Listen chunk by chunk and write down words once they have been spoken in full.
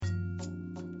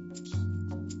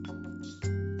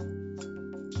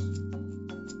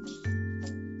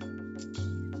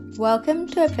Welcome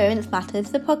to Appearance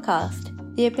Matters, the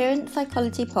podcast, the appearance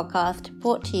psychology podcast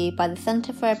brought to you by the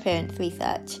Centre for Appearance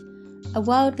Research, a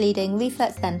world-leading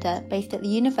research centre based at the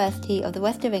University of the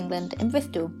West of England in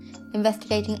Bristol,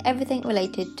 investigating everything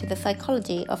related to the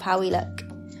psychology of how we look.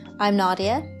 I'm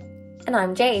Nadia. And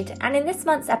I'm Jade, and in this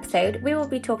month's episode we will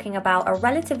be talking about a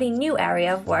relatively new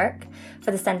area of work for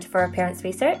the Centre for Appearance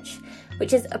Research,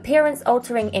 which is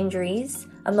appearance-altering injuries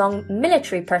among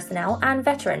military personnel and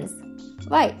veterans.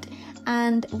 Right,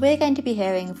 and we're going to be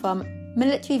hearing from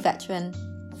military veteran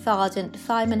Sergeant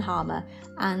Simon Harmer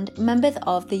and members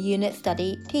of the unit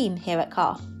study team here at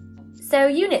CAR. So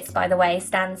UNITS, by the way,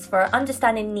 stands for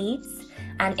Understanding Needs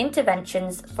and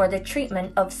Interventions for the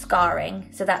Treatment of Scarring.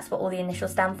 So that's what all the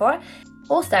initials stand for.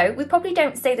 Also, we probably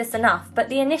don't say this enough, but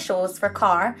the initials for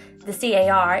CAR, the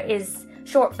CAR, is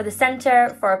short for the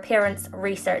Centre for Appearance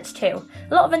Research too.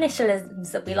 A lot of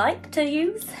initialisms that we like to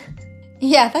use.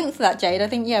 Yeah, thanks for that, Jade. I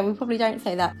think, we probably don't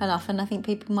say that enough, and I think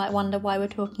people might wonder why we're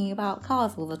talking about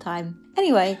cars all the time.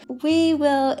 Anyway, we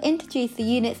will introduce the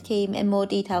UNITS team in more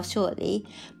detail shortly,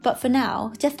 but for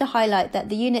now, just to highlight that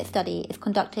the UNIT study is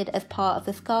conducted as part of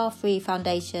the Scar Free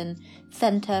Foundation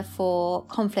Centre for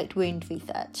Conflict Wound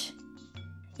Research.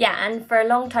 Yeah, and for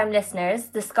long-time listeners,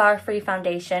 the Scar Free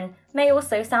Foundation may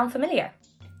also sound familiar.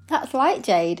 That's right,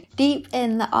 Jade. Deep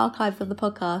in the archives of the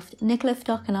podcast, Nicholas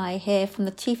Stock and I hear from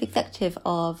the Chief Executive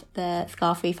of the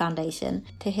Scar Free Foundation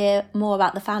to hear more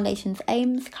about the Foundation's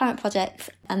aims, current projects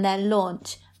and their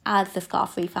launch as the Scar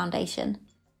Free Foundation.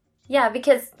 Yeah,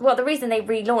 because, the reason they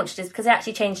relaunched is because they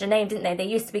actually changed the name, didn't they?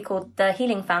 They used to be called the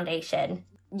Healing Foundation.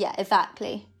 Yeah,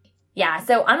 exactly. Yeah,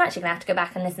 so I'm actually going to have to go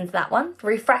back and listen to that one,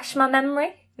 refresh my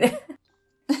memory.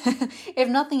 If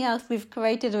nothing else, we've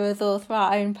created a resource for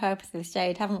our own purposes,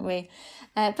 Jade, haven't we?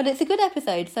 But it's a good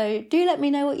episode, so do let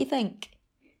me know what you think.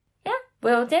 Yeah,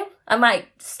 will do. I might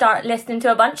start listening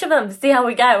to a bunch of them, see how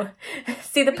we go,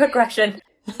 see the progression.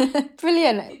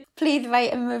 Brilliant. Please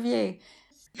rate and review.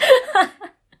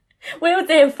 We'll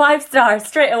do 5 stars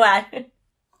straight away.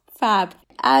 Fab.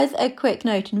 As a quick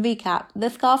note and recap,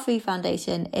 the Scar Free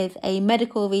Foundation is a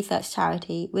medical research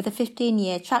charity with a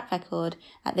 15-year track record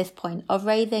at this point of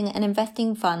raising and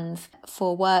investing funds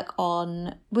for work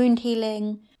on wound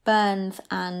healing, burns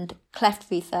and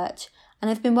cleft research, and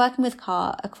has been working with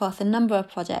CAR across a number of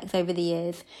projects over the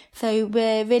years. So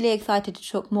we're really excited to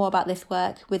talk more about this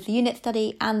work with the UNIT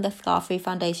study and the Scar Free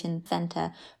Foundation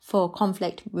Centre for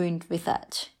Conflict Wound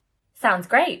Research. Sounds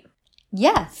great.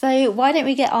 Yeah, so why don't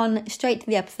we get on straight to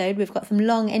the episode? We've got some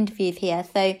long interviews here,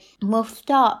 so we'll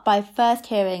start by first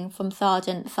hearing from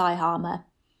Sergeant Si Harmer.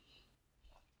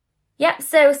 Yep,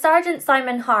 so Sergeant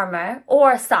Simon Harmer,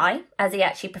 or Si, as he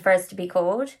actually prefers to be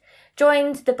called,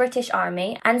 joined the British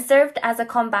Army and served as a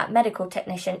combat medical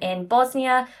technician in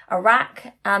Bosnia, Iraq,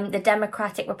 the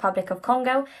Democratic Republic of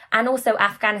Congo, and also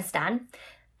Afghanistan.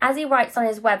 As he writes on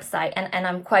his website, and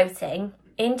I'm quoting,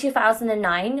 "In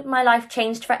 2009, my life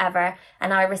changed forever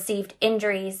and I received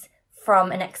injuries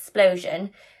from an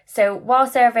explosion." So while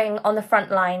serving on the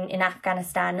front line in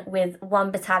Afghanistan with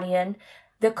 1 battalion,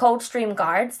 the Coldstream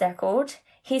Guards, they're called,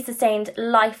 he sustained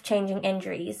life-changing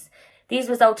injuries. These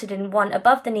resulted in 1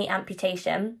 above-the-knee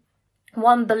amputation,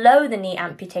 1 below-the-knee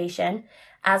amputation,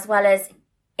 as well as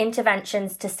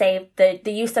interventions to save the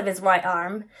use of his right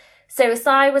arm. So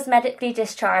Si was medically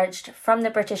discharged from the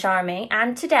British Army,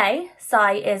 and today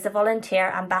Si is a volunteer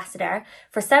ambassador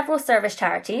for several service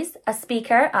charities, a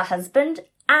speaker, a husband,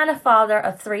 and a father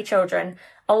of 3 children.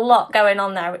 A lot going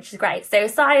on there, which is great. So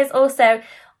Si is also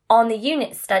on the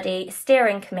UNIT study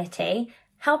steering committee,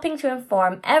 helping to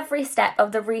inform every step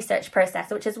of the research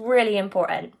process, which is really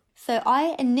important. So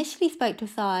I initially spoke to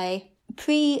Si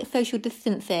pre-social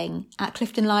distancing at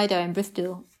Clifton Lido in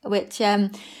Bristol, which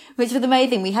was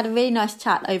amazing. We had a really nice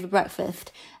chat over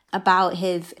breakfast about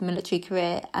his military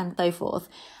career and so forth.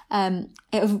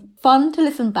 It was fun to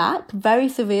listen back, very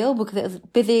surreal because it was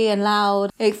busy and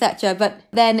loud, etc. But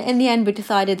then in the end we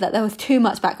decided that there was too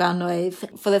much background noise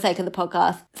for the sake of the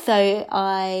podcast. So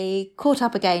I caught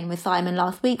up again with Simon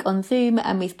last week on Zoom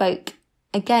and we spoke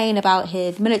again about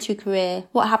his military career,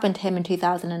 what happened to him in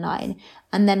 2009,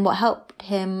 and then what helped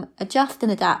him adjust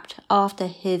and adapt after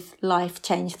his life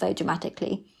changed so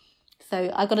dramatically.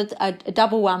 So I got a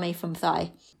double whammy from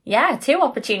Si. Yeah, 2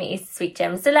 opportunities to speak to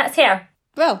him, so let's hear.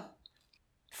 Well,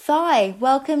 Si,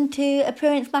 welcome to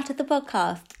Appearance Matters, the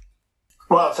podcast.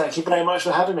 Well, thank you very much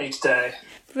for having me today.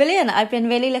 Brilliant. I've been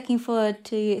really looking forward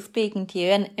to speaking to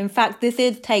you. And in fact, this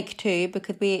is take 2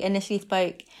 because we initially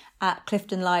spoke at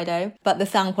Clifton Lido, but the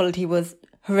sound quality was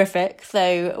horrific.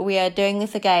 So we are doing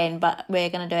this again, but we're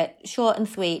going to do it short and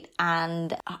sweet.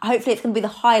 And hopefully it's going to be the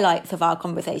highlights of our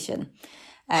conversation.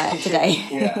 today.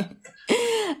 Yeah.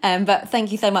 But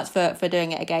thank you so much for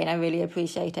doing it again. I really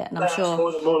appreciate it. And I'm sure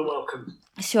more than welcome.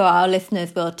 Sure, our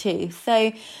listeners will too.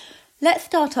 So let's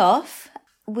start off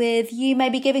with you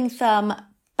maybe giving some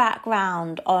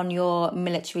background on your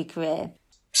military career.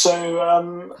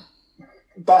 So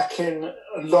back in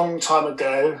a long time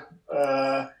ago,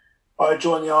 I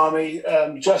joined the army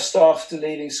just after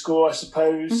leaving school, I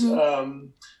suppose.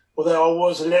 Although I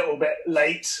was a little bit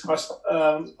late. I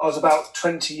was about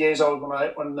 20 years old when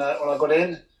I got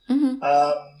in.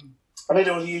 I did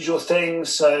all the usual things.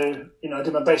 So, I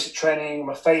did my basic training,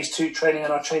 my phase 2 training,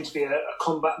 and I trained to be a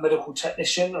combat medical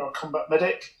technician or a combat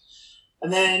medic.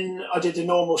 And then I did the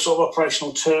normal sort of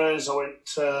operational tours. I went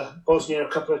to Bosnia a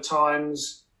couple of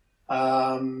times.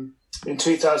 In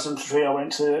 2003, I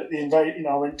went to the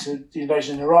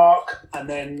invasion in Iraq, and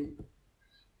then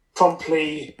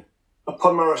promptly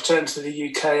upon my return to the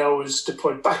UK, I was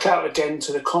deployed back out again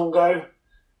to the Congo.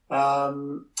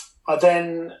 I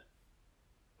then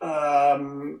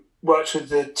worked with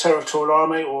the Territorial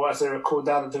Army, or as they were called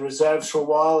down at the reserves, for a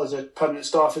while as a permanent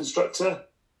staff instructor.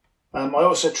 I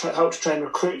also helped to train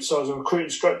recruits. So I was a recruit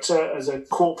instructor as a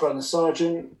corporal and a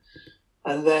sergeant.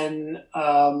 And then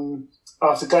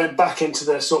after going back into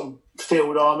the sort of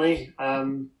field army,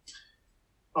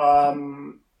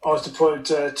 I was deployed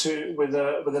with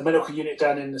a medical unit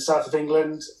down in the south of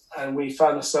England, and we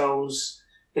found ourselves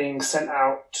being sent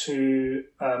out to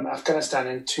Afghanistan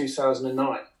in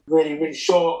 2009. Really, really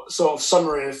short sort of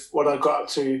summary of what I got up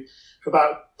to for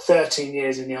about 13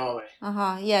 years in the army.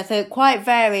 Yeah, so quite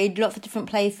varied, lots of different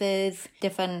places,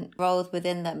 different roles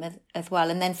within them as well.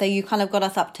 And then so you kind of got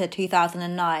us up to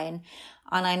 2009,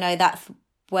 and I know that's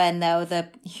when there was a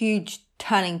huge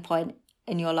turning point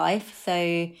in your life.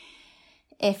 So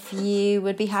if you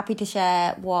would be happy to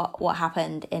share what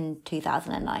happened in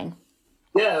 2009.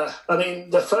 Yeah, I mean,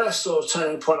 the first sort of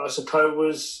turning point, I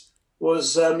suppose,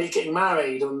 was me getting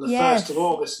married on the 1st of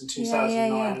August in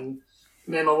 2009. Yeah. And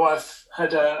me and my wife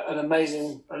had an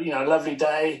amazing, lovely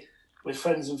day with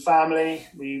friends and family.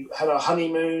 We had our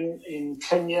honeymoon in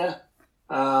Kenya.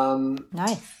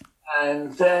 Nice.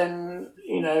 And then,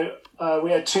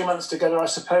 we had 2 months together, I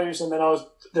suppose, and then I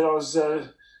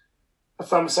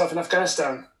found myself in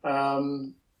Afghanistan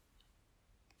on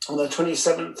the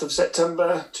 27th of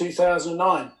September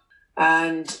 2009.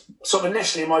 And sort of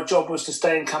initially my job was to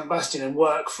stay in Camp Bastion and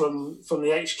work from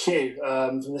the HQ,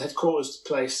 from the headquarters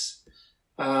place.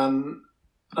 And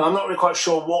I'm not really quite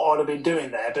sure what I'd have been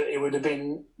doing there, but it would have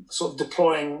been sort of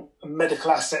deploying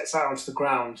medical assets out onto the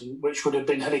ground, which would have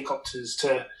been helicopters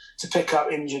to pick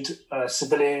up injured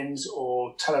civilians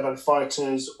or Taliban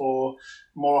fighters, or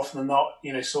more often than not,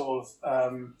 sort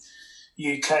of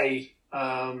UK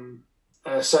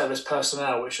service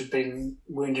personnel which had been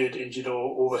wounded, injured,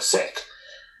 or were sick.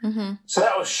 So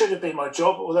that should have been my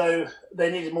job, although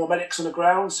they needed more medics on the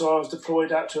ground. So I was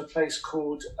deployed out to a place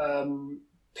called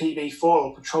PB4,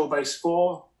 or Patrol Base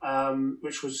 4,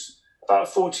 which was about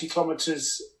 40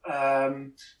 kilometres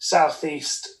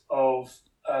southeast of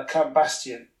Camp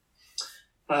Bastion.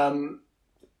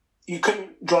 You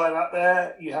couldn't drive out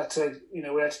there. You had to,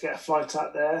 we had to get a flight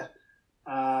out there.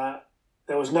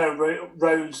 There was no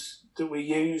roads that we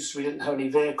used. We didn't have any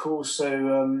vehicles.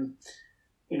 So,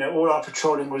 all our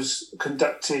patrolling was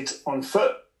conducted on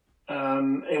foot.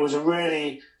 It was a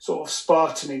really sort of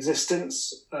Spartan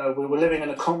existence. We were living in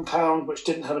a compound which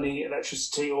didn't have any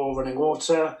electricity or running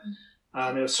water.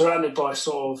 It was surrounded by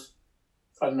sort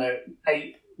of,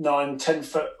 8, 9, 10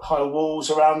 foot high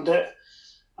walls around it.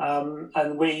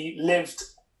 And we lived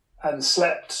and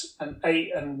slept and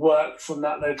ate and worked from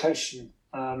that location.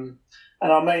 And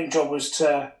our main job was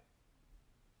to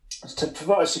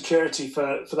provide security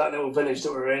for that little village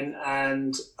that we're in,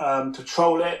 and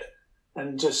patrol it,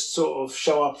 and just sort of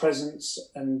show our presence,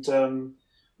 and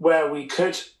where we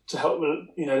could, to help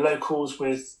locals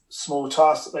with small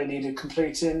tasks that they needed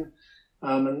completing.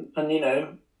 And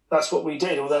that's what we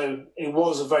did, although it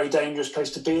was a very dangerous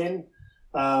place to be in.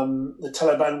 The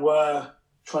Taliban were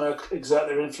trying to exert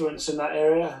their influence in that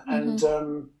area, and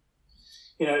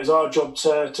it was our job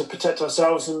to protect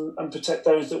ourselves and protect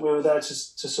those that we were there to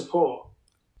support.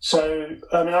 So,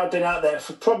 I've been out there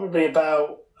for probably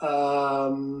about,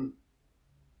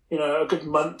 a good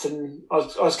month, and I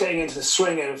was getting into the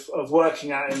swing of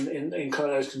working out in kind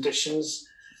of those conditions.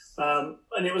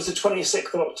 And it was the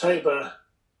 26th of October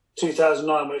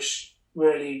 2009, which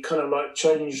really kind of like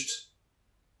changed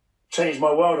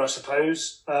my world, I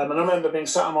suppose. And I remember being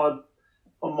sat on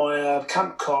my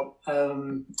camp cot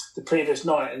the previous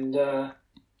night, and I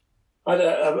had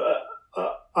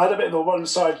I had a bit of a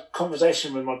one-side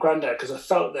conversation with my granddad because I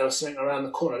felt there was something around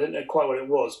the corner. I didn't know quite what it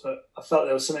was, but I felt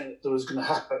there was something that was going to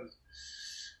happen.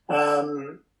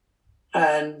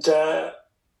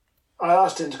 I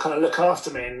asked him to kind of look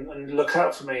after me and look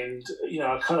out for me. And,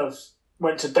 I kind of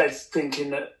went to bed thinking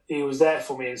that he was there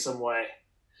for me in some way.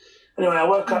 Anyway, I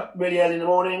woke up really early in the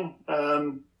morning.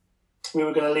 We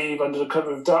were going to leave under the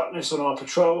cover of darkness on our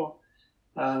patrol.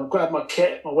 I grabbed my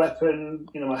kit, my weapon,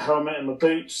 my helmet and my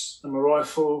boots and my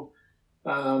rifle.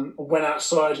 Went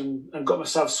outside and got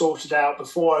myself sorted out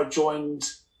before I joined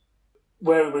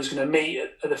where we was going to meet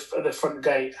at the front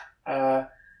gate. And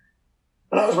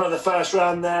I was one of the first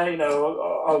round there.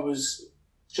 I was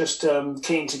just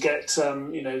keen to get,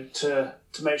 to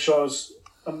make sure I was,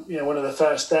 one of the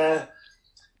first there.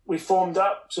 We formed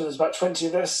up, so there's about 20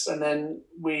 of us, and then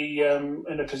we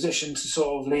in a position to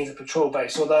sort of leave the patrol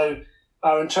base. Although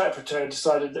our interpreter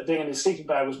decided that being in his sleeping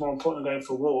bag was more important than going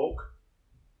for a walk.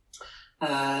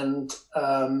 And,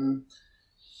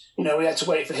 we had to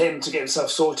wait for him to get himself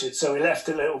sorted. So we left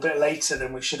a little bit later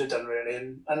than we should have done, really.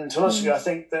 And to be honest with you, I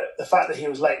think that the fact that he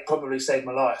was late probably saved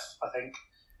my life, I think.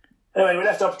 Anyway, we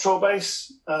left our patrol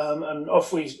base and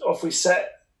off we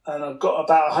set. And I got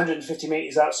about 150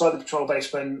 metres outside the patrol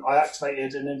base when I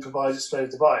activated an improvised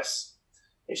explosive device.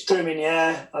 It threw me in the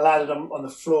air. I landed on the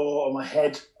floor on my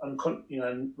head,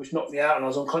 which knocked me out, and I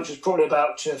was unconscious probably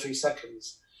about 2 or 3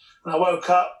 seconds. And I woke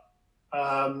up,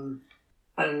 and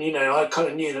I kind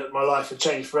of knew that my life had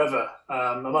changed forever.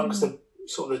 Amongst the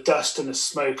sort of the dust and the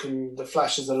smoke and the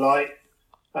flashes of light,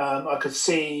 I could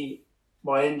see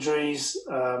my injuries.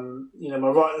 My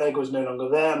right leg was no longer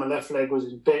there. My left leg was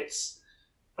in bits.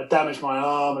 I damaged my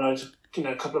arm, and I had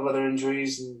a couple of other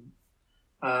injuries, and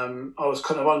I was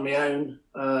kind of on my own,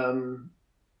 and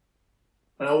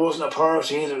I wasn't a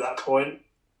priority either at that point.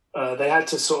 They had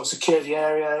to sort of secure the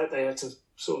area. They had to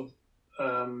sort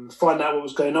of find out what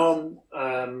was going on.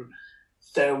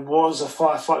 There was a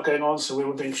firefight going on, so we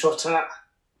were being shot at.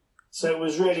 So it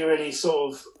was really, really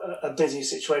sort of a busy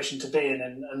situation to be in,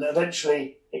 and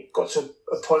eventually it got to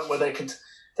a point where they could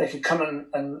come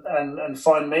and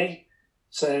find me.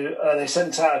 So they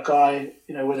sent out a guy,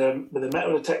 with a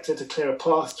metal detector to clear a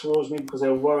path towards me because they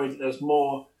were worried that there was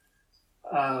more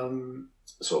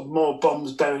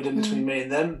bombs buried in between me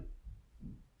and them.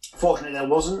 Fortunately, there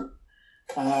wasn't.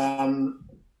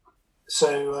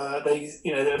 So they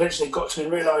eventually got to me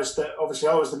and realised that obviously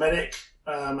I was the medic,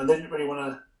 and they didn't really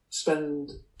want to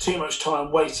spend too much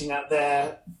time waiting out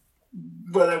there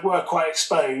where they were quite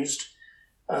exposed.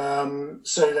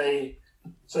 So they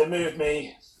moved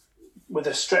me with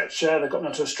a stretcher. They got me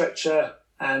onto a stretcher,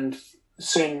 and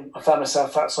soon I found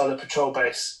myself outside the patrol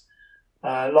base,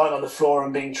 lying on the floor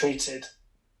and being treated.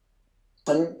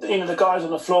 And the guys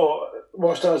on the floor,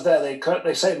 whilst I was there, they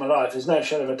saved my life. There's no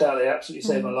shadow of a doubt they absolutely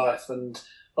saved my life, and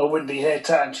I wouldn't be here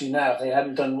chatting to you now if they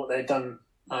hadn't done what they'd done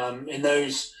in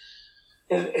those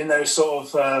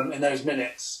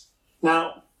minutes.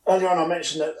 Now, earlier on, I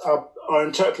mentioned that our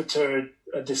interpreter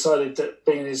had decided that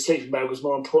being in his sleeping bag was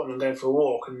more important than going for a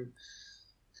walk, and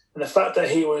the fact that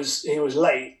he was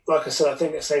late, like I said, I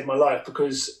think it saved my life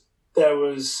because there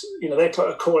was, they put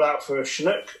a call out for a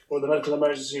Chinook, or the medical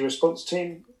emergency response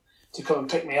team, to come and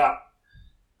pick me up.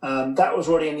 That was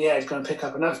already in the air, going to pick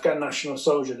up an Afghan national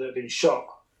soldier that had been shot.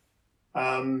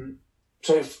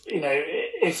 So if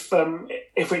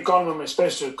we'd gone when we were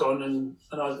supposed to have gone, and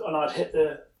I'd hit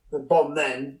the bomb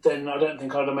then I don't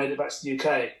think I'd have made it back to the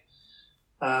UK.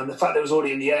 The fact that it was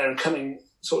already in the air and coming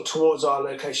sort of towards our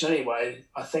location anyway,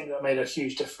 I think that made a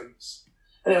huge difference.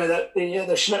 Anyway,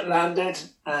 the Chinook landed,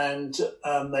 and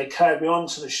they carried me on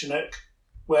to the Chinook,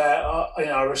 where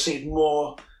I received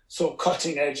more sort of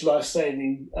cutting edge, life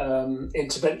saving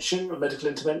intervention, or medical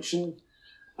intervention.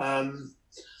 At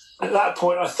that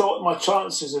point, I thought my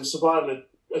chances of survival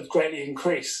had greatly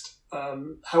increased.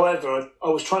 However, I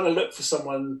was trying to look for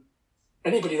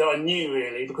anybody that I knew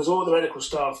really, because all the medical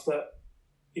staff that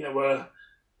were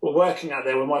working out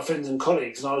there were my friends and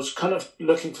colleagues, and I was kind of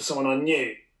looking for someone I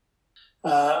knew.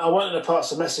 I wanted to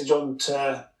pass a message on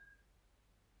to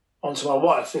my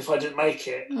wife if I didn't make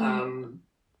it,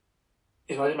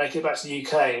 if I didn't make it back to the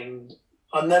UK, and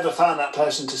I never found that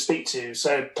person to speak to,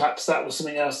 so perhaps that was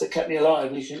something else that kept me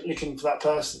alive, looking for that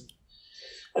person.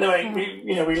 Anyway,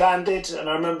 we landed, and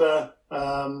I remember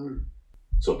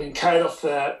sort of being carried off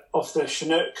the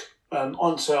Chinook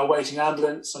onto a waiting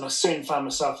ambulance, and I soon found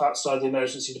myself outside the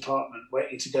emergency department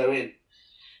waiting to go in.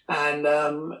 And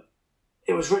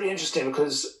it was really interesting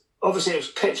because obviously it was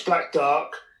pitch black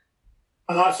dark,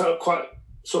 and I felt quite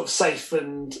sort of safe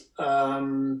and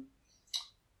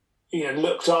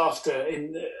looked after,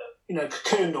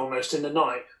 cocooned almost in the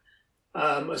night.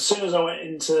 as soon as I went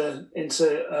into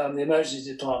the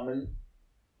emergency department,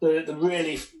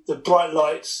 the bright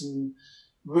lights and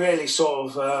really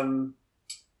sort of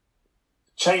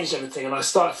changed everything, and I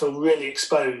started to feel really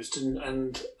exposed,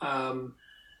 and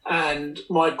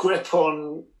my grip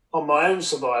on my own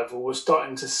survival was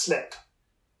starting to slip.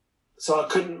 So I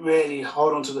couldn't really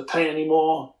hold on to the pain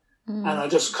anymore, and I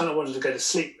just kind of wanted to go to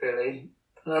sleep, really.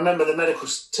 And I remember the medical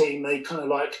team, they kind of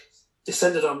like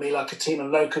descended on me like a team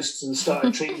of locusts and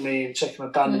started treating me and checking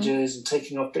my bandages and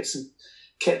taking off bits of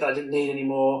kit that I didn't need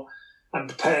anymore and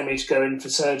preparing me to go in for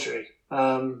surgery.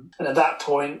 And at that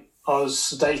point, I was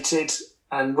sedated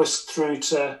and whisked through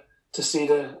to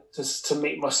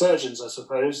meet my surgeons, I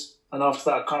suppose. And after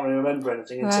that, I can't really remember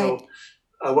anything until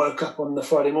I woke up on the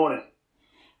Friday morning.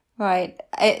 Right.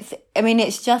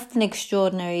 It's just an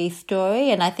extraordinary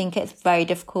story, and I think it's very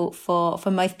difficult for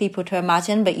most people to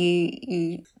imagine, but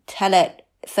you tell it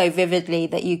so vividly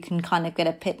that you can kind of get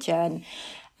a picture.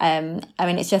 And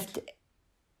it's just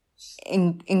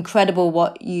incredible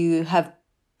what you have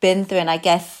been through. And I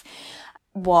guess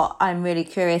what I'm really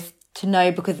curious to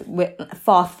know, because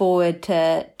fast forward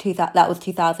to that was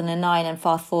 2009, and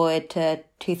fast forward to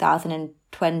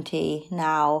 2020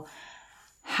 now,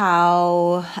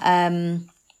 how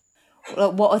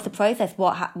what was the process?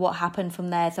 What happened from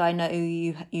there? So I know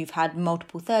you've had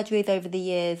multiple surgeries over the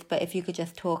years, but if you could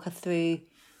just talk us through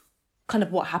kind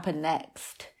of what happened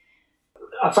next.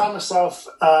 I found myself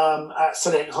at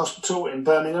Selleck Hospital in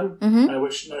Birmingham,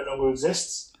 which no longer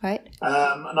exists. Right.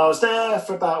 And I was there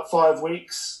for about 5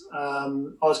 weeks. I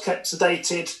was kept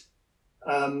sedated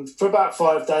for about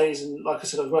 5 days, and like I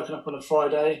said, I was waking up on a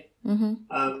Friday. And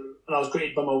I was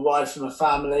greeted by my wife and my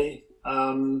family.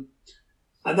 And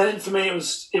then for me, it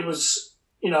was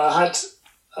I had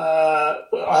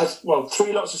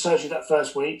 3 lots of surgery that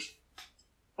first week,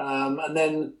 and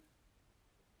then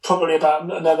probably about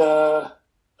another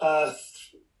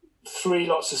 3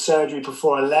 lots of surgery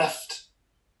before I left.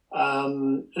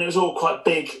 And it was all quite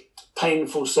big,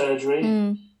 painful surgery.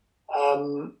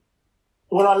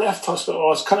 When I left hospital, I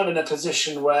was kind of in a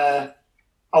position where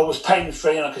I was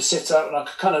pain-free and I could sit up and I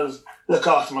could kind of look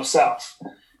after myself.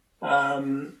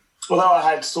 Although I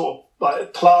had sort of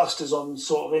like plasters on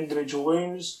sort of individual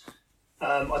wounds,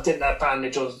 I didn't have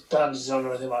bandages on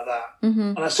or anything like that.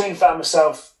 And I soon found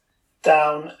myself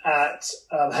down at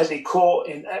Headley Court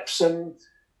in Epsom,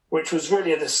 which was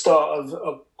really at the start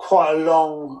of quite a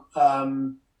long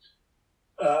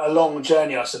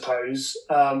journey, I suppose.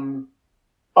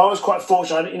 I was quite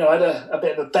fortunate. I had a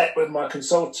bit of a bet with my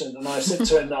consultant, and I said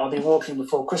to him that I'll be walking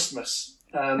before Christmas.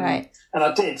 And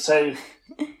I did. So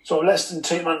sort of less than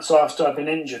 2 months after I'd been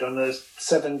injured, on the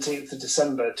 17th of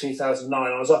December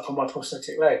 2009, I was up on my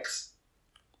prosthetic legs.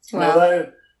 Wow.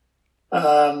 And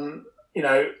although,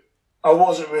 I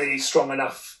wasn't really strong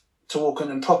enough to walk on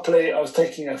them properly, I was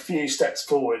taking a few steps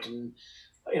forward, and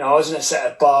I was in a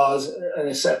set of bars, and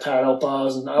a set of parallel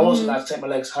bars, and I wasn't allowed to take my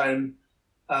legs home.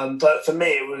 But for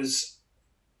me,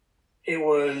 it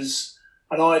was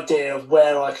an idea of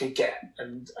where I could get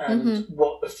and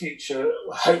what the future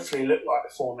hopefully looked like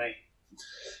for me.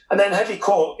 And then Headley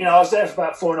Court, I was there for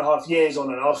about 4.5 years on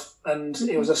and off, and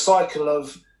it was a cycle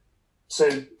of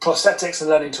prosthetics and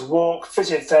learning to walk,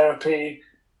 physiotherapy,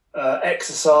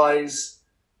 exercise,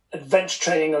 adventure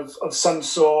training of some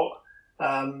sort,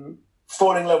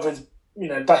 falling in love with,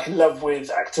 back in love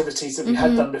with activities that we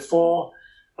had done before.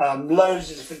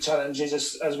 Loads of different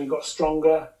challenges as we got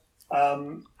stronger,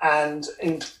 and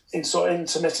sort of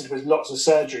intermittent with lots of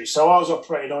surgery. So I was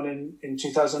operated on in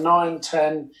 2009,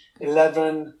 10,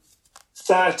 11,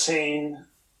 13,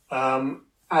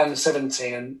 and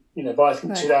 17. And, by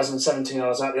 2017 I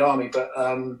was out of the army. But,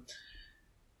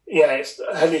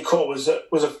 Headley Court was a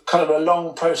kind of a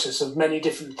long process of many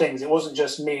different things. It wasn't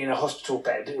just me in a hospital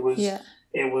bed. It was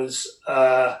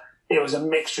a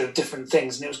mixture of different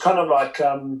things, and it was kind of like,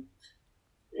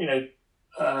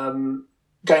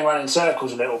 going around in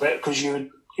circles a little bit, because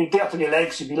you'd be up on your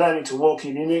legs, you'd be learning to walk,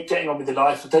 you'd be getting on with your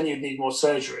life, but then you'd need more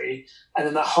surgery, and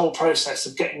then that whole process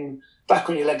of getting back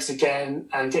on your legs again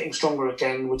and getting stronger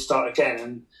again would start again,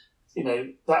 and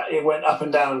that it went up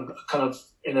and down kind of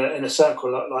in a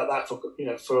circle like that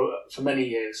for many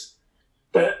years.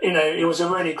 But it was a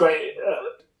really great.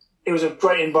 It was a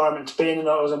great environment to be in, and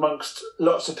I was amongst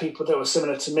lots of people that were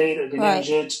similar to me that had been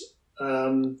injured,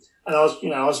 and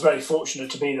I was very fortunate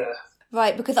to be there.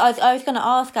 Right, because I was going to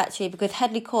ask actually, because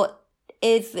Headley Court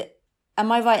is, am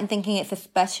I right in thinking it's a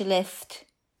specialist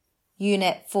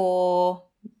unit for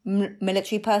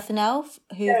military personnel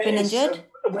who've been injured?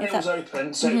 When it was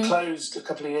open, so it closed a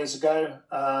couple of years ago,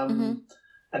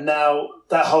 and now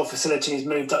that whole facility has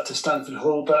moved up to Stanford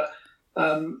Hall, but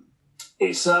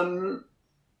It's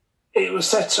it was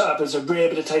set up as a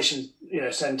rehabilitation,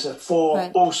 centre for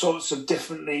Right. all sorts of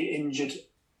differently injured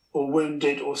or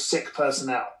wounded or sick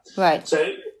personnel. Right.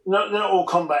 So not all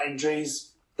combat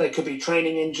injuries. They could be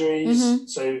training injuries. Mm-hmm.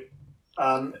 So,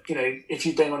 if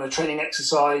you've been on a training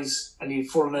exercise and you've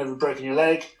fallen over and broken your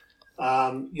leg,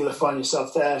 you'll find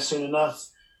yourself there soon enough.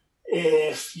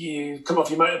 If you come off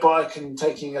your motorbike and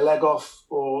taking a leg off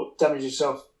or damage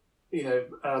yourself,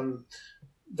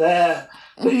 there.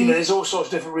 But, there's all sorts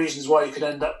of different reasons why you could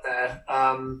end up there.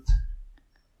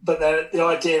 But the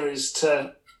idea is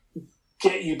to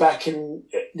get you back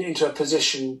into a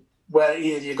position where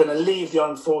either you're going to leave the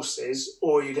armed forces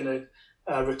or you're going to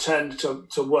return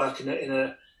to work in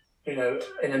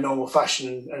a normal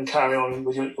fashion and carry on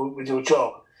with your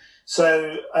job.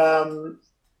 So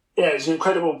it's an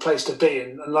incredible place to be,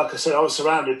 and like I said, I was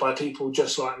surrounded by people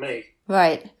just like me.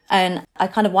 Right. And I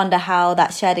kind of wonder how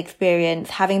that shared experience,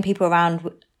 having people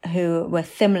around who were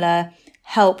similar,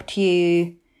 helped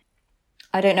you.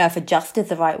 I don't know if adjust is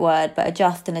the right word, but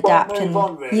adjust and adapt. Move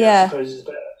on, really, yeah. I suppose is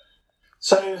better.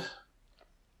 So,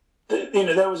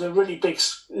 there was a really big,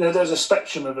 there was a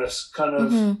spectrum of us, kind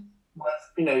of,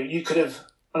 you could have,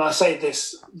 and I say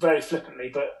this very flippantly,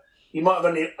 but you might have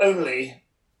only,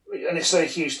 and it's a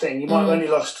huge thing, you might have only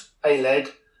lost a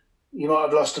leg, you might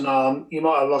have lost an arm, you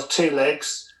might have lost 2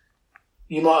 legs,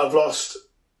 you might have lost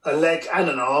a leg and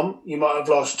an arm, you might have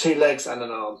lost 2 legs and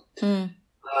an arm.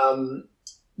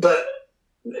 But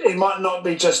it might not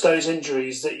be just those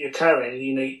injuries that you're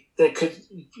carrying. There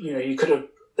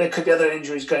could be other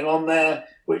injuries going on there,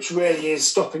 which really is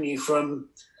stopping you from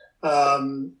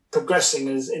progressing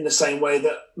in the same way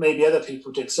that maybe other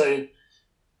people did. So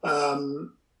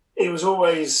it was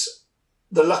always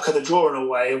the luck of the draw in a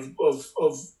way of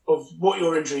what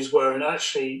your injuries were and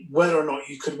actually whether or not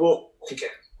you could walk again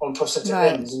on prosthetic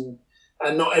limbs,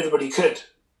 and not everybody could.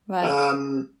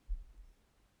 Right.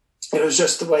 It was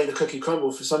just the way the cookie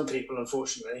crumbled for some people,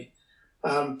 unfortunately.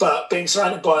 But being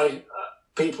surrounded by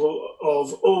people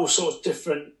of all sorts of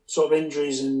different sort of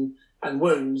injuries and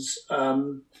wounds,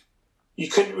 you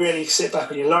couldn't really sit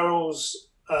back on your laurels.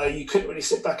 You couldn't really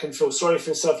sit back and feel sorry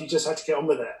for yourself. You just had to get on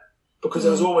with it because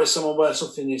there was always someone worse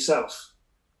off than yourself.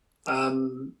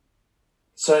 And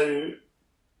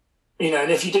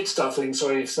if you did start feeling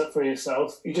sorry for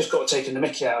yourself, you just got taken the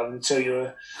mickey out of until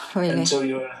you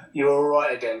were all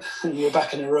right again. You were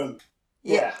back in the room.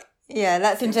 Yeah. Yeah,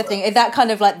 that's interesting. Is that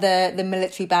kind of like the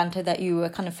military banter that you were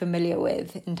kind of familiar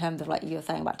with in terms of like you were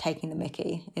saying about taking the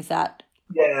mickey? Is that?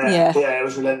 Yeah, it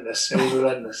was relentless.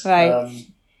 Right.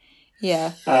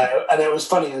 Yeah. And it was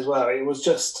funny as well. It was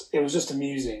just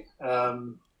amusing.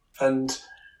 And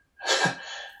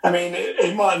I mean,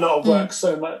 it might not have worked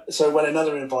so well in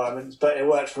other environments, but it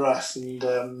worked for us. And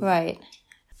right.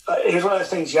 It was one of those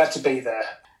things you had to be there.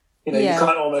 You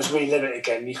can't almost relive it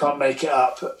again. You can't make it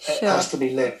up. It has to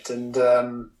be lived. And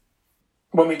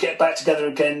when we get back together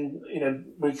again,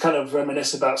 we kind of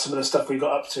reminisce about some of the stuff we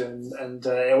got up to, and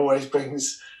it always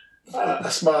brings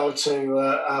a smile to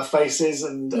our faces.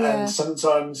 And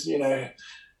sometimes,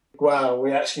 wow,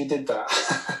 we actually did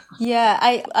that. Yeah,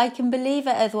 I can believe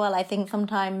it as well. I think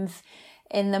sometimes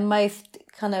in the most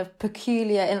kind of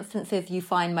peculiar instances, you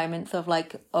find moments of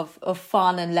of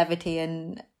fun and levity,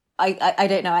 and I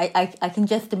don't know. I can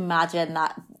just imagine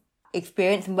that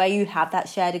experience and where you have that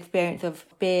shared experience of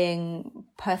being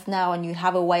personnel and you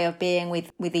have a way of being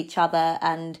with each other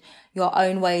and your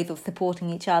own ways of supporting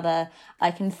each other.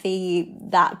 I can see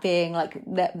that being like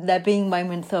there being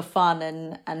moments of fun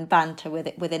and banter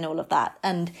within all of that.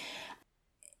 And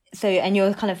so, and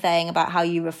you're kind of saying about how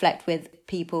you reflect with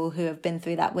people who have been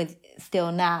through that with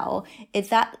still now. Is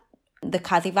that the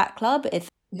Kazivat Club?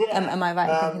 Am I right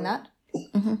in thinking that?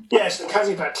 Mm-hmm. Yes, the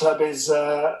Kazivat Club is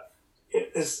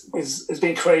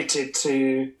been created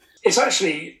it's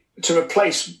actually to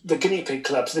replace the Guinea Pig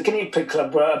Club. So the Guinea Pig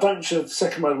Club were a bunch of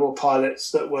Second World War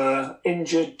pilots that were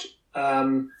injured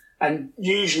and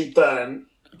usually burnt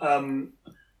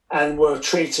and were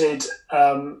treated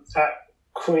at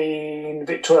Queen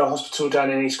Victoria Hospital down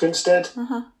in East Grinstead.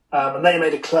 Uh-huh. And they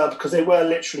made a club because they were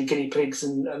literally guinea pigs,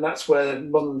 and that's where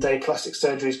modern day plastic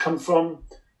surgeries come from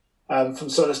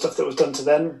some of the stuff that was done to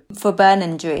them. For burn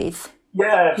injuries.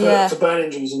 Yeah, for burn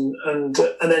injuries. And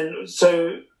then,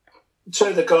 so two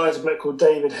of the guys, a bloke called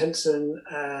David Henson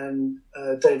and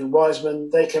David Wiseman,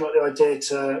 they came up with the idea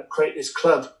to create this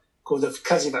club called the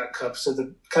Kazivat Club, so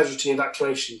the Casualty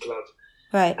Evacuation Club.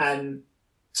 Right. And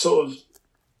sort of,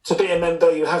 to be a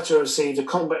member, you have to receive a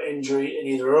combat injury in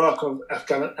either Iraq or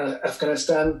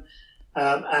Afghanistan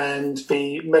and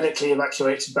be medically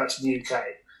evacuated back to the UK.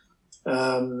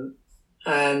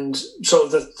 and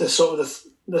sort of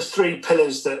the three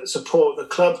pillars that support the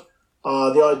club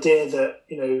are the idea that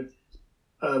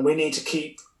we need to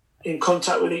keep in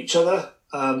contact with each other,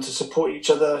 to support each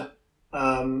other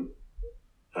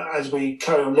as we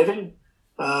carry on living.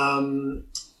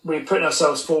 We're putting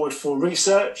ourselves forward for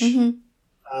research,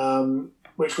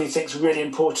 which we think is really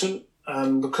important,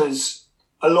 because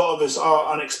a lot of us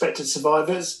are unexpected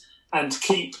survivors, and to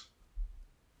keep,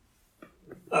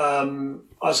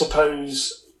 I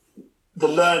suppose, the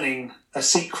learning a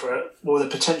secret, or the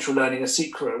potential learning a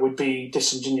secret, would be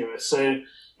disingenuous. So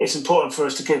it's important for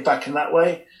us to give back in that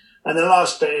way. And the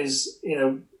last bit is,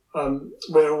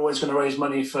 we're always going to raise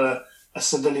money for a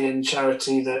civilian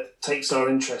charity that takes our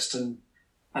interest. And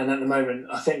at the moment,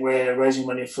 I think we're raising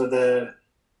money for the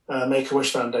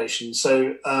Make-A-Wish Foundation.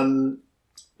 So,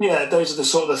 those are the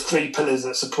sort of the three pillars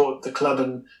that support the club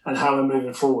and how we're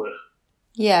moving forward.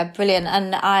 Yeah, brilliant.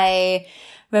 And I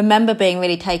remember being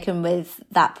really taken with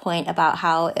that point about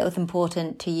how it was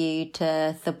important to you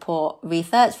to support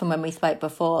research from when we spoke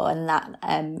before. And that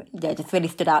just really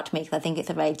stood out to me because I think it's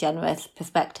a very generous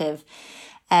perspective.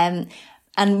 And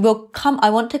I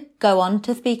want to go on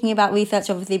to speaking about research,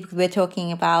 obviously, because we're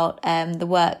talking about the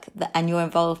work and your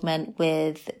involvement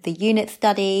with the UNIT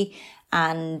study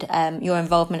and your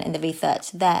involvement in the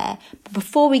research there. But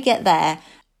before we get there,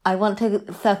 I want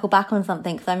to circle back on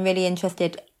something because I'm really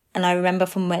interested. And I remember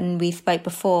from when we spoke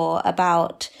before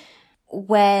about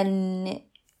when,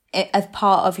 as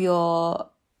part of your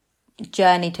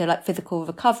journey to like physical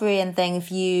recovery and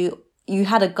things, you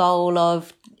had a goal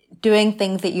of doing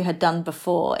things that you had done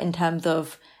before in terms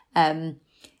of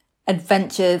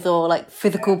adventures or like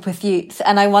physical pursuits.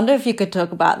 And I wonder if you could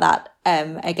talk about that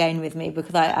again with me,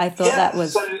 because I thought that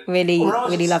was really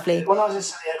lovely. When I was in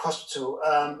St. Hospital,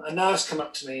 a nurse came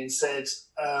up to me and said,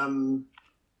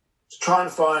 to try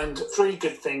and find three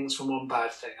good things from one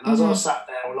bad thing. And as I was sat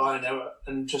there lying there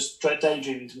and just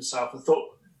daydreaming to myself, I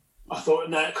thought,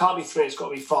 no, it can't be three, it's got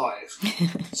to be five.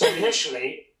 So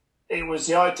initially, it was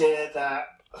the idea that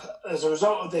as a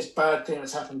result of this bad thing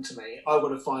that's happened to me, I've got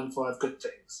to find five good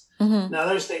things. Now,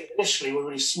 those things initially were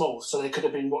really small, so they could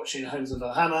have been watching Homes Under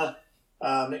the Hammer.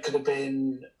 It could have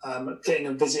been getting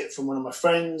a visit from one of my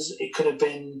friends. It could have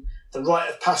been the rite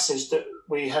of passage that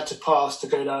we had to pass to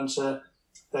go down to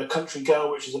the Country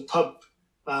Girl, which is a pub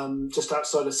just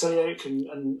outside of Silly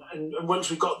and once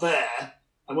we got there,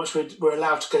 and once we were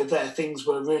allowed to go there, things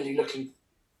were really looking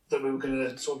that we were going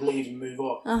to sort of leave and move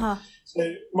on.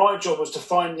 So my job was to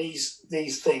find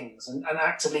these things and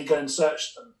actively go and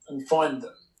search them and find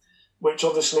them, which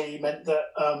obviously meant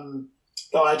that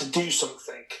I had to do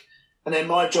something. And then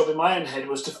my job in my own head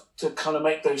was to kind of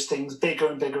make those things bigger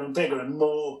and bigger and bigger and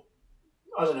more,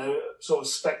 I don't know, sort of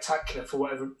spectacular for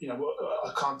whatever,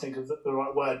 I can't think of the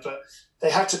right word, but they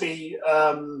had to be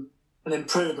an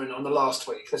improvement on the last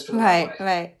week. Let's put it that way.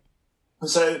 Right. And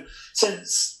so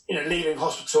since, leaving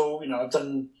hospital, I've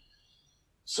done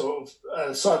sort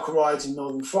of cycle rides in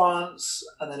northern France,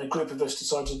 and then a group of us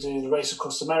decided to do the Race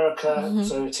Across America.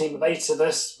 So a team of 8 of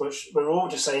us, which we're all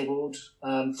disabled.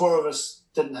 4 of us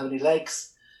didn't have any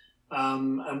legs.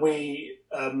 And we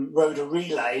rode a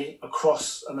relay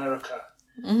across America.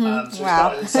 So we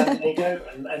started in San Diego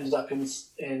and ended up in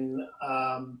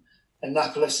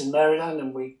Annapolis in Maryland,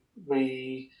 and we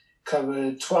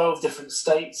covered 12 different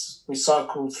states. We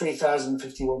cycled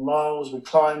 3,051 miles. We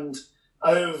climbed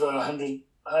over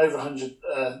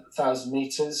 100,000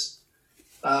 meters.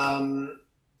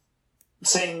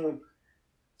 Seeing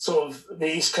sort of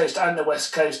the East Coast and the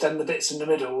West Coast and the bits in the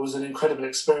middle was an incredible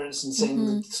experience, and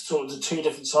seeing the 2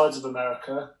 different sides of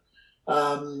America.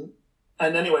 And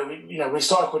anyway, we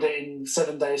cycled it in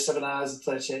 7 days, 7 hours and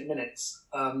 38 minutes.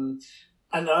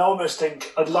 And I almost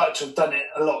think I'd like to have done it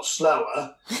a lot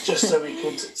slower, just so we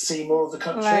could see more of the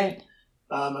country. Right.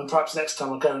 And perhaps next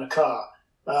time I'll go in a car.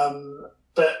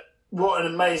 But what an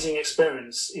amazing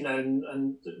experience,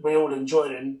 and we all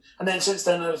enjoyed it. And then since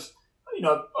then I've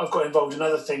got involved in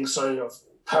other things. So I've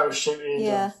parachuted,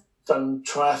 I've done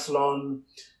triathlon.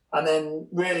 And then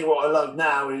really what I love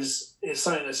now is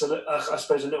something that's, I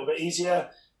suppose, a little bit easier,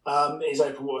 is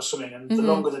open water swimming. And the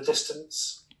longer the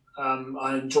distance,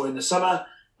 I enjoy in the summer.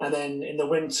 And then in the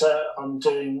winter, I'm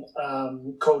doing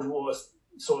cold water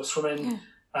sort of swimming.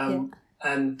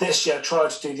 And this year I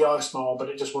tried to do the ice mile, but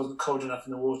it just wasn't cold enough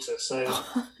in the water. So,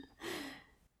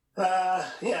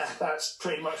 that's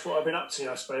pretty much what I've been up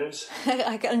to, I suppose.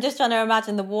 I'm just trying to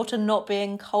imagine the water not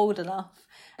being cold enough.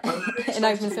 In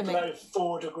open swimming.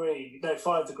 Below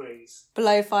 5 degrees.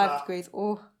 Below 5 degrees.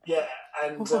 Oh. Yeah,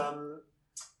 and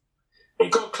it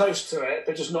got close to it,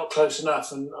 but just not close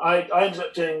enough. And I ended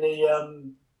up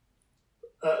doing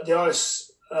the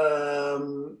Ice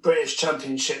British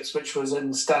Championships, which was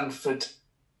in Stanford,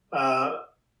 Lido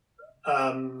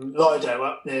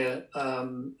up near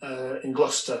in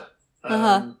Gloucester.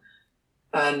 And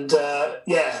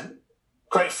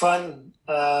great fun.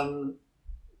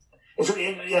 It's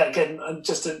really, again,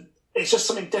 it's just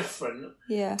something different.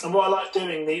 Yeah. And what I like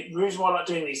doing, the reason why I like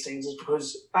doing these things is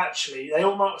because actually they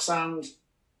all might sound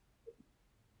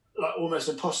like almost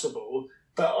impossible,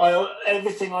 but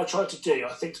everything I try to do,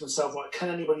 I think to myself, like, can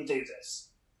anybody do this?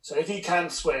 So if you can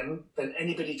swim, then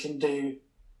anybody can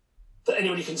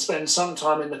spend some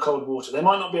time in the cold water. They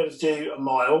might not be able to do a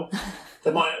mile.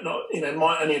 They might not,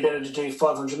 might only be able to do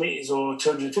 500 metres or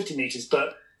 250 metres,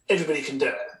 but everybody can do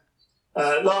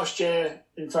it. Last year,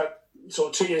 in fact, sort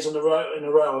of 2 years in a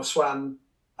row, I swam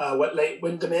Lake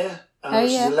Windermere,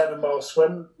 which is an 11-mile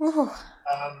swim.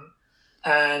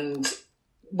 And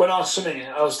when I was swimming it,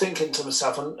 I was thinking to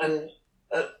myself, and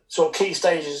sort of key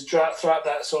stages throughout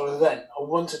that sort of event, I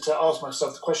wanted to ask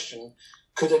myself the question,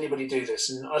 could anybody do this?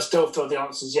 And I still feel the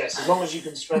answer is yes. As long as you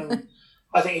can swim,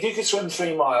 I think if you could swim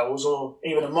 3 miles or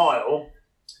even a mile,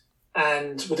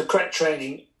 and with the correct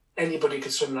training, anybody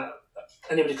could swim that.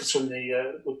 Anybody could swim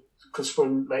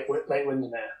Lake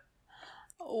Windermere.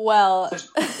 Well, it's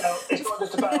not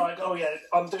just about like,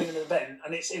 I'm doing an event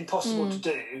and it's impossible to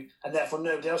do, and therefore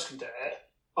nobody else can do it.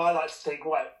 I like to think,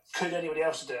 right, could anybody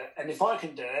else do it? And if I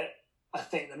can do it, I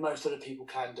think that most other people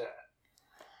can do it.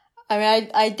 I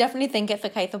mean, I definitely think it's a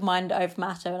case of mind over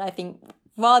matter, and I think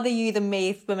rather you than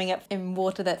me swimming up in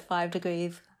water that's 5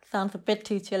 degrees sounds a bit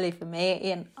too chilly for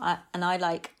me, and I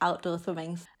like outdoor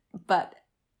swimming, but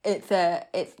it's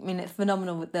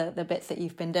phenomenal with the bits that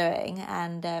you've been doing,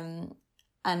 and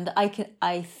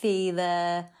I see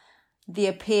the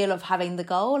appeal of having the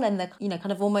goal, and the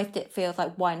kind of almost it feels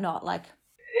like, why not? Like,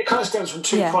 it kind of stems from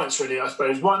 2 points really, I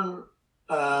suppose. One,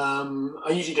 I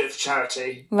usually do it for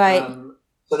charity, right?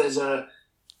 So there's a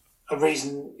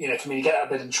reason for me to get out of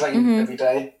bed and train every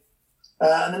day,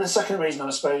 and then the second reason, I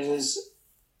suppose, is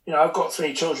I've got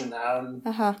 3 children now, and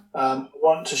I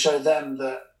want to show them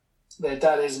that their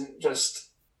dad isn't just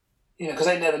because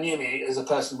they never knew me as a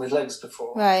person with legs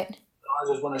before, right?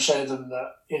 I just want to show them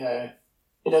that,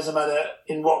 it doesn't matter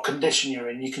in what condition you're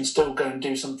in, you can still go and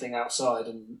do something outside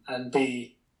and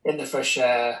be in the fresh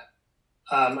air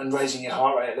and raising your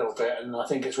heart rate a little bit. And I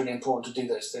think it's really important to do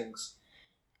those things.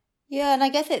 Yeah, and I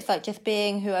guess it's like just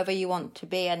being whoever you want to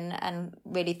be and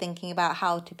really thinking about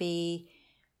how to be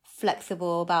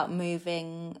flexible about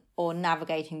moving or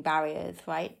navigating barriers,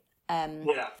 right? And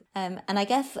I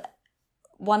guess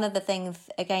one of the things,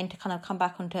 again, to kind of come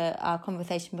back onto our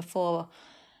conversation before,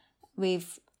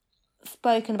 we've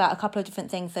spoken about a couple of different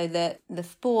things. So the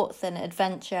sports and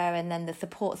adventure, and then the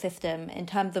support system in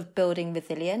terms of building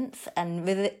resilience. And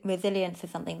resilience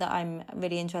is something that I'm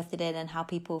really interested in, and how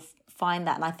people find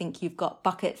that. And I think you've got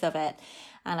buckets of it.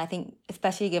 And I think,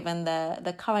 especially given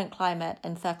the current climate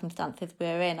and circumstances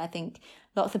we're in, I think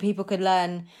lots of people could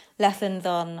learn lessons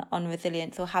on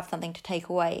resilience or have something to take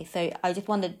away. So I just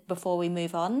wondered, before we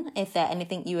move on, is there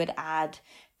anything you would add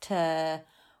to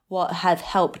what has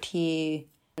helped you?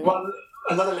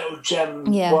 Another little gem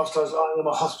whilst I was lying in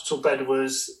my hospital bed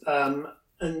was,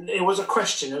 and it was a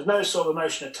question. There was no sort of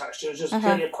emotion attached. It was just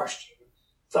purely a question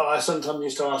that I sometimes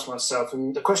used to ask myself.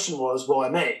 And the question was, why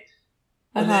me?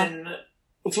 And then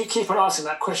if you keep on asking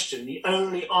that question, the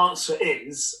only answer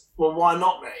is, well, why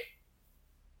not me?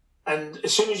 And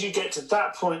as soon as you get to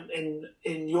that point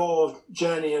in your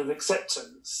journey of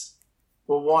acceptance,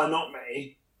 well, why not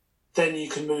me? Then you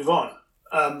can move on.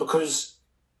 Because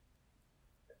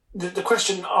the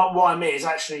question, why me, is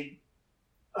actually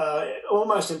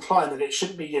almost implying that it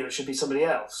shouldn't be you, it should be somebody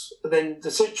else. But then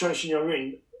the situation you're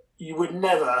in, you would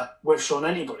never wish on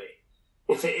anybody.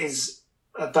 If it is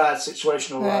a bad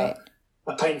situation or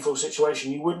a painful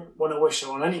situation, you wouldn't want to wish it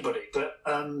on anybody. But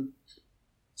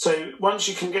so once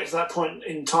you can get to that point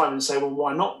in time and say, well,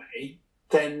 why not me?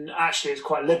 Then actually it's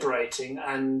quite liberating,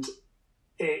 and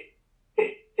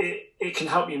it can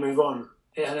help you move on.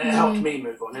 And it helped me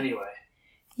move on anyway.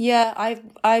 Yeah,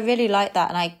 I really like that.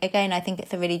 And I think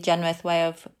it's a really generous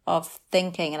way of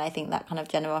thinking. And I think that kind of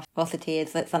generosity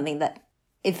is something that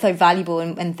is so valuable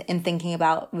in thinking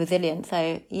about resilience.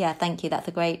 So yeah, thank you. That's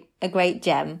a great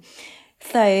gem.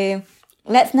 So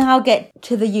let's now get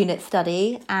to the unit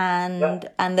study and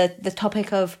the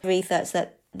topic of research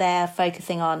that they're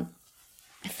focusing on.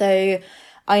 So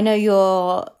I know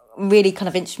you're really kind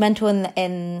of instrumental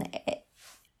in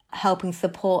helping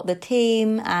support the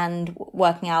team and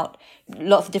working out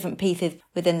lots of different pieces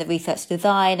within the research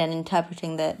design and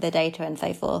interpreting the data and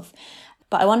so forth.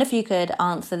 But I wonder if you could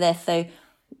answer this. So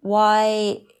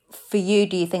why for you,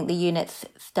 do you think the unit's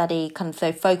study kind of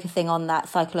so focusing on that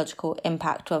psychological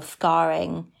impact of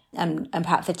scarring and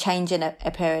perhaps a change in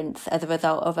appearance as a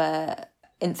result of a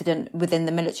incident within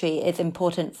the military is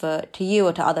important to you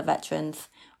or to other veterans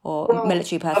or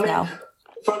military personnel? I mean,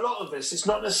 for a lot of this, it's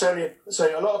not necessarily...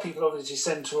 So a lot of people obviously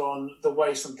centre on the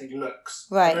way something looks.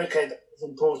 Right. And okay, that's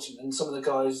important. And some of the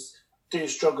guys do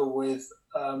struggle with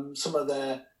some of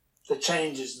the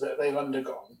changes that they've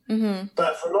undergone. Mm-hmm.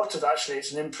 But for a lot of actually,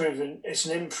 it's an improvement in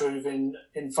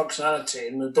functionality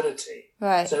and mobility.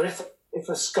 Right. So if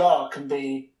a scar can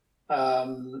be...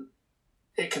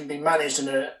 it can be managed in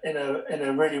a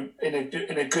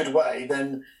good way,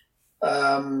 then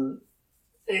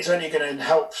it's only going to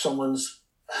help someone's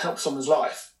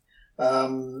life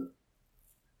and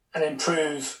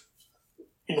improve,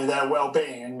 their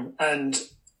well-being. And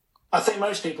I think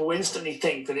most people instantly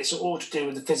think that it's all to do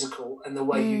with the physical and the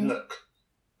way you look,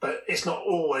 but it's not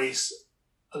always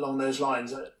along those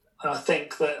lines. And I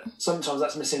think that sometimes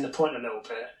that's missing the point a little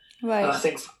bit. Right. And I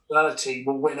think functionality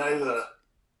will win over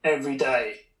every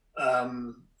day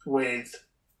with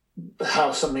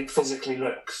how something physically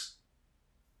looks.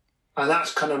 And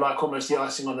that's kind of like almost the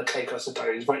icing on the cake, I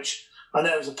suppose, which I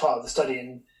know is a part of the study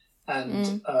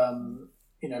and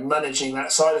managing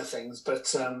that side of things.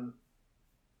 But,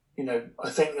 I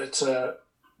think that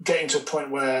getting to a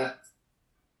point where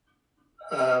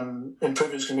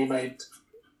improvements can be made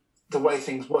the way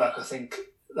things work, I think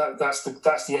that's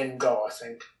the end goal, I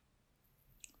think.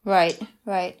 Right.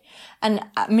 And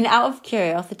I mean, out of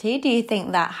curiosity, do you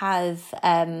think that has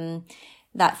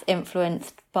that's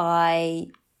influenced by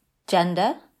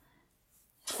gender?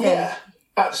 Yeah,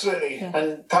 absolutely. Yeah.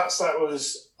 And perhaps that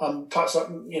was perhaps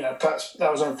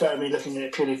that was unfair of me looking at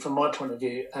it purely from my point of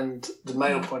view and the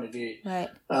male point of view. Right.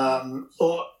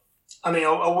 Or I mean,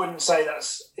 I wouldn't say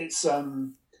it's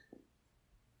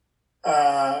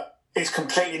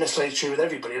completely necessarily true with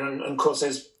everybody, and of course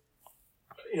there's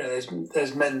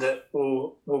men that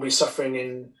will be suffering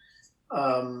in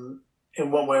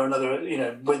one way or another,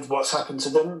 with what's happened to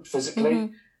them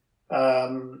physically.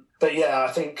 Mm-hmm. But yeah,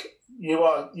 I think you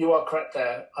are correct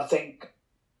there. I think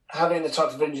having the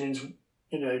type of injuries,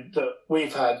 that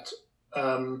we've had,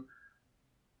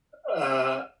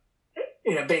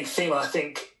 being female, I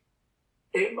think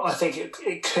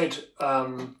it could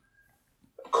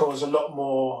cause a lot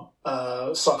more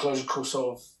psychological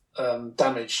sort of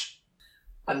damage.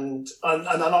 And I'm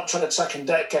not trying to second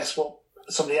guess what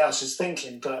somebody else is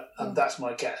thinking, but that's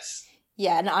my guess.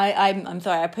 Yeah, and I'm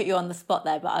sorry, I put you on the spot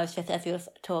there, but I was just, as you were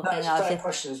talking, no, it's a fair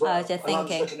question as well. I was just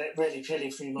thinking. I was looking at it really purely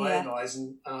through my own eyes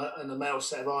and a male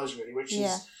set of eyes, really, which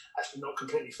is actually not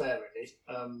completely fair, really.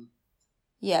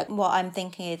 Yeah, what I'm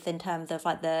thinking is in terms of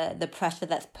like the pressure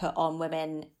that's put on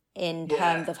women in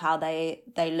terms of how they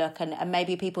look, and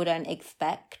maybe people don't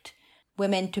expect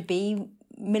women to be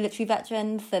military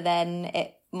veterans, so then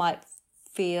it might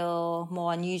feel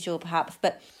more unusual perhaps.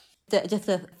 But just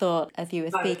a thought as you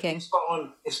were speaking. It's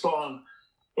spot on.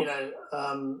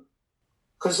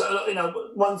 Because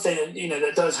one thing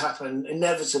that does happen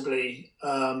inevitably,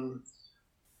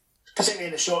 particularly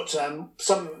in the short term,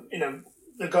 some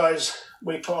the guys,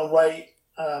 we put on weight,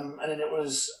 and then it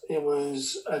was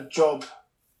a job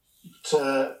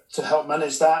to help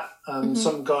manage that.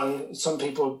 Some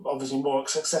people are obviously more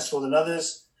successful than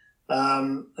others.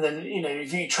 And then,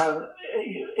 if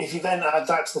you then add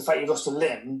that to the fact you've lost a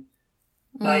limb,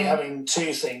 now you're having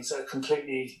two things that are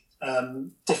completely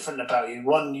different about you.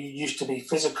 One, you used to be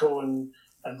physical and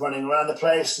running around the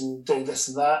place and doing this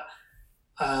and that.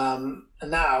 And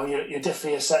now you're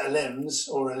definitely a set of limbs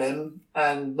or a limb,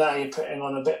 and now you're putting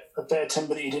on a bit of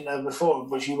timber that you didn't have before,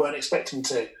 which you weren't expecting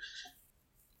to.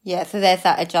 Yeah, so there's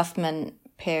that adjustment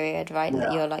period, right?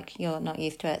 Yeah. That you're not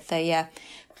used to it. So yeah,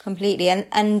 completely.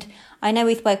 And I know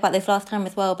we spoke about this last time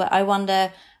as well, but I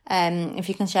wonder if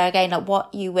you can share again, like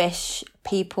what you wish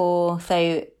people,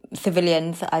 so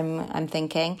civilians, I'm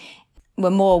thinking, were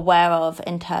more aware of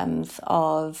in terms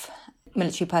of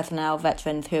military personnel,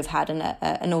 veterans who have had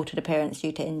an altered appearance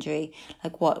due to injury.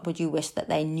 Like, what would you wish that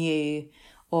they knew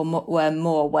or were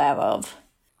more aware of?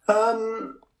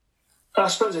 I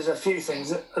suppose there's a few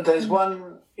things. There's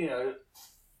one,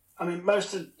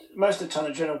 most of the time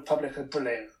the general public are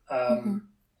brilliant,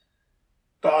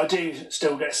 but I do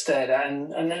still get stared at,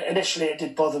 and initially it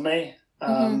did bother me,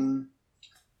 and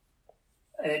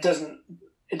it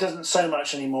doesn't so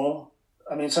much anymore.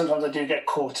 I mean, sometimes I do get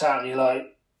caught out, and you're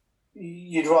like,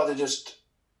 you'd rather just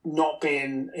not be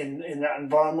in that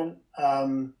environment.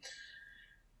 I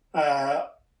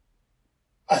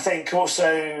think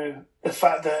also the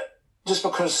fact that just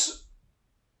because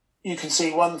you can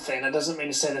see one thing, that doesn't mean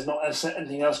to say there's not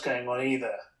anything else going on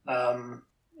either.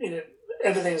 You know,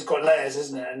 everything's got layers,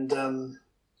 isn't it? And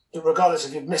regardless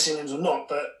if you're missing limbs or not,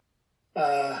 but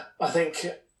I think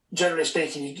generally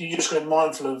speaking, you just got to be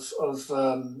mindful of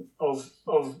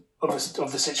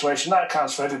the situation. That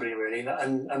counts for everybody, really,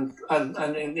 and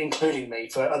including me,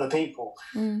 for other people.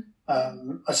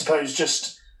 I suppose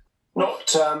just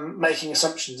not making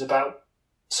assumptions about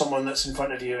someone that's in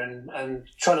front of you, and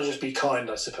trying to just be kind,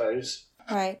 I suppose.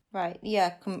 Right.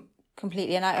 Yeah,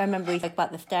 completely. And I remember we spoke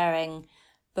about the staring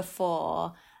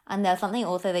before, and there's something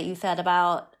also that you said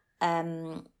about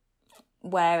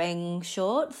wearing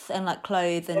shorts and like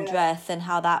clothes and dress, and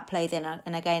how that plays in.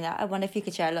 And again, I wonder if you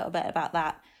could share a little bit about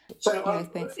that. So,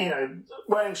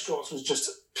 wearing shorts was just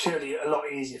purely a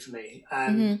lot easier for me,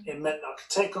 and it meant I could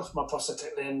take off my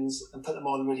prosthetic limbs and put them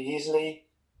on really easily.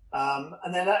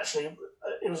 And then actually,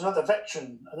 it was another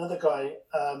veteran, another guy,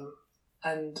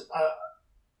 and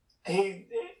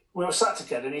we were sat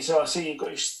together, and he said, "I see you've got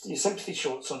your sympathy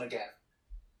shorts on again."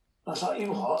 I was like,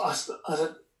 "You what?" I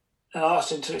said, and I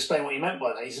asked him to explain what he meant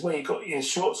by that. He said, "Well, you've got your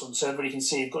shorts on so everybody can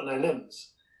see you've got no limbs."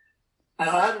 And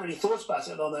I hadn't really thought about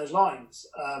it along those lines.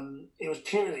 It was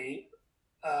purely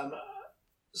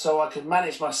so I could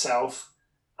manage myself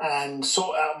and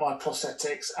sort out my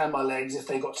prosthetics and my legs if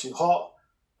they got too hot.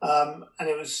 And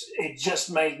it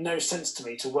just made no sense to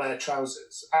me to wear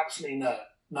trousers. Absolutely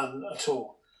none at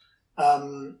all.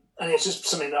 And it's just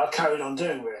something that I carried on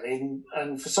doing, really.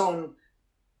 And for someone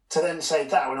to then say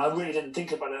that, when I really didn't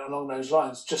think about it along those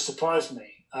lines, just surprised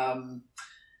me.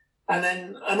 And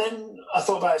then I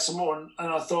thought about it some more, and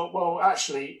I thought, well,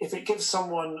 actually, if it gives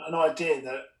someone an idea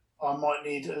that I might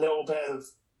need a little bit of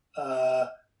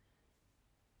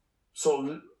sort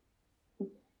of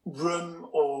room,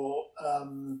 or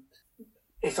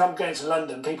if I'm going to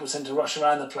London, people tend to rush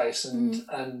around the place,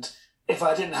 and if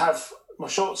I didn't have my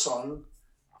shorts on,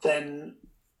 then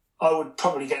I would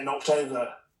probably get knocked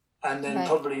over, and then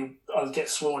probably I'd get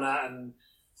sworn at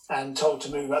and told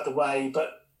to move out the way.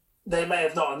 But they may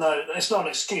have not known. It's not an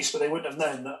excuse, but they wouldn't have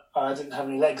known that I didn't have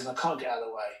any legs and I can't get out of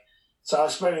the way. So I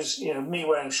suppose, me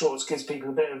wearing shorts gives people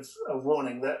a bit of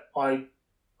warning that I'm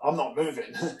not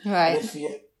moving. Right.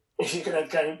 If you're going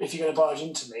to barge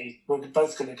into me, we're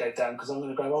both going to go down because I'm going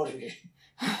to grab hold of you.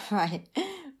 Right.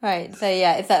 So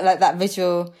yeah, it's that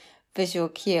visual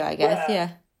cue, I guess.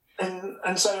 Yeah.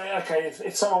 And so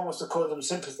if someone wants to call them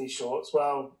sympathy shorts,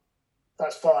 well,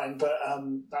 that's fine, but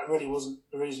that really wasn't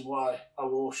the reason why I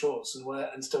wore shorts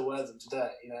and still wear them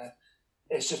today.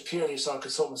 It's just purely so I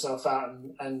could sort myself out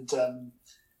and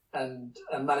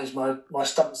manage my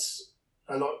stumps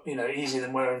a lot easier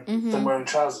than wearing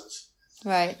trousers.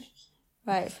 Right,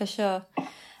 for sure.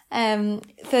 So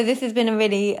this has been a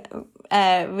really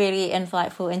really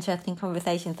insightful, interesting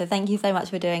conversation. So thank you so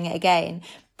much for doing it again.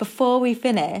 Before we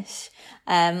finish,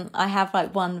 I have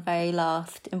one very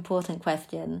last important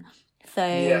question. So,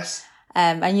 yes.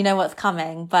 And you know what's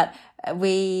coming, but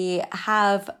we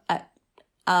have at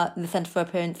the Centre for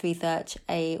Appearance Research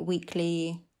a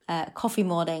weekly coffee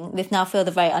morning. This now feels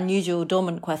a very unusual,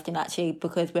 dormant question, actually,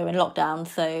 because we're in lockdown.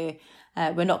 So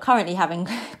we're not currently having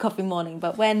coffee morning.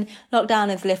 But when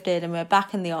lockdown is lifted and we're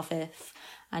back in the office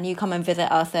and you come and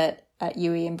visit us at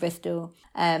UE in Bristol,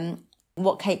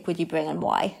 what cake would you bring and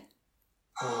why?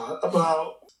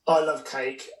 Well, I love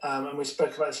cake, and we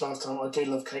spoke about this last time. I do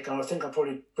love cake, and I think I'll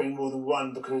probably bring more than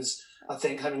one because I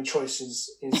think having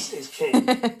choices is key.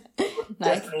 Nice.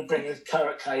 Definitely bring a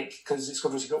carrot cake because it's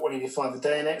obviously got 1 of 5 a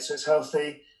day in it, so it's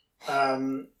healthy.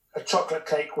 A chocolate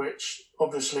cake, which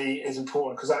obviously is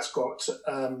important because that's got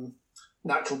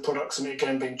natural products in it,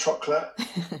 again being chocolate.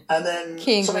 And then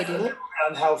something a little bit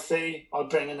unhealthy, I'd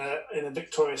bring in a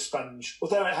Victoria sponge.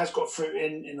 Although it has got fruit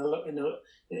in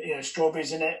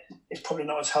strawberries in it, it's probably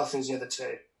not as healthy as the other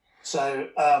two. So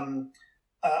I'm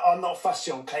not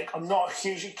fussy on cake. I'm not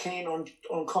hugely keen on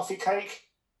coffee cake,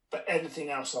 but anything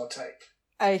else I'll take.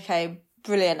 Okay,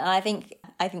 brilliant. And I think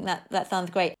that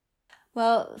sounds great.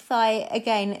 Well, Sai,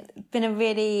 again, been a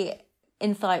really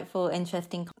insightful,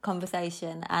 interesting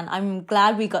conversation, and I'm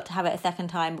glad we got to have it a second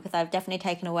time because I've definitely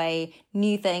taken away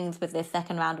new things with this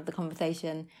second round of the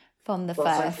conversation from the first.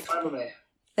 Thank you for having me.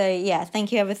 So yeah,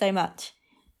 thank you ever so much.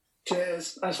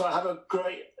 Cheers. Thanks a lot.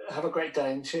 Have a great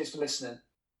day, and cheers for listening.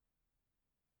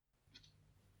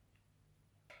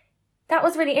 That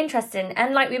was really interesting,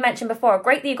 and like we mentioned before,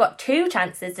 great that you got 2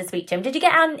 chances to speak to him. Did you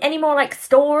get any more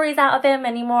stories out of him?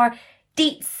 Any more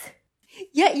deets?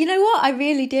 Yeah, you know what? I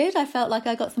really did. I felt like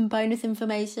I got some bonus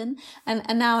information,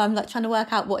 and now I'm like trying to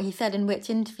work out what he said in which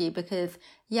interview because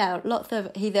yeah,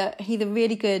 he's a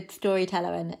really good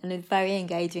storyteller and is very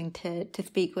engaging to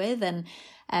speak with and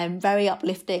very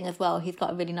uplifting as well. He's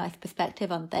got a really nice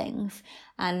perspective on things,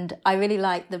 and I really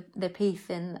like the piece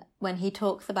in when he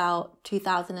talks about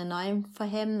 2009 for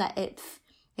him that it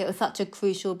was such a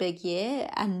crucial big year,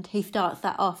 and he starts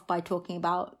that off by talking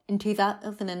about in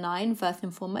 2009, first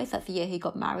and foremost, that's the year he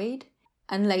got married.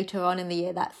 And later on in the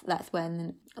year, that's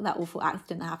when that awful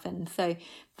accident happened. So,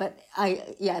 but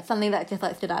it's something that just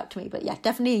like stood out to me. But yeah,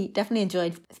 definitely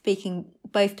enjoyed speaking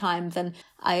both times. And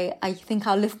I think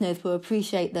our listeners will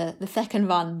appreciate the second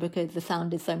run because the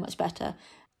sound is so much better.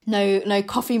 No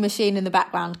coffee machine in the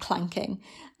background clanking.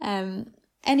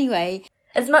 Anyway.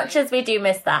 As much as we do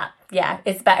miss that, yeah,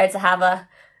 it's better to have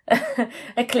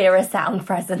a clearer sound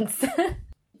presence.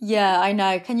 Yeah, I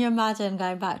know. Can you imagine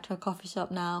going back to a coffee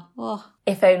shop now? Oh,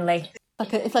 if only.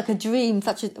 It's like a dream.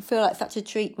 I feel like such a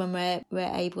treat when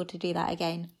we're able to do that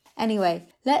again. Anyway,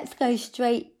 let's go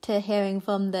straight to hearing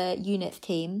from the units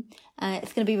team.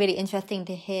 It's going to be really interesting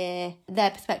to hear their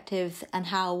perspectives and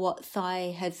how what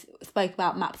Sai has spoke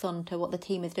about maps on to what the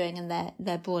team is doing in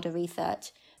their broader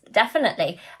research.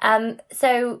 Definitely.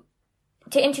 So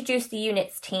to introduce the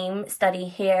units team study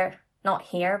here, not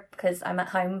here because I'm at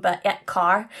home, but at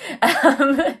CAR.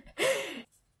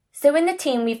 So in the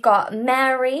team, we've got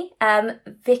Mary,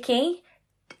 Vicky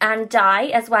and Di,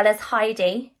 as well as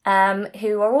Heidi,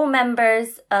 who are all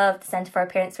members of the Centre for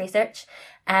Appearance Research.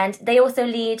 And they also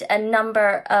lead a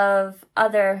number of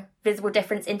other visible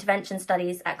difference intervention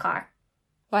studies at CAR.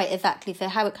 Right, exactly. So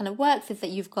how it kind of works is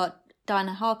that you've got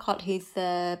Diana Harcott, who's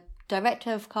the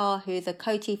director of CAR, who's a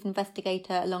co-chief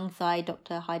investigator alongside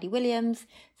Dr. Heidi Williams.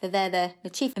 So they're the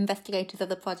chief investigators of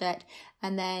the project.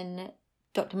 And then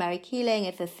Dr. Mary Keeling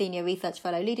is a senior research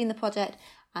fellow leading the project,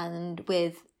 and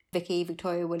with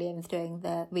Victoria Williams doing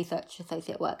the research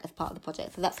associate work as part of the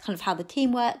project. So that's kind of how the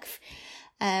team works.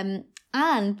 And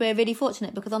we're really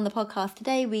fortunate because on the podcast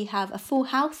today, we have a full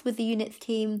house with the units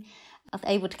team. I was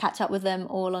able to catch up with them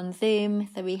all on Zoom.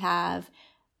 So we have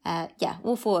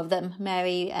all four of them,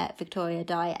 Mary, Victoria,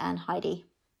 Di and Heidi.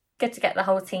 Good to get the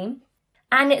whole team.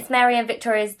 And it's Mary and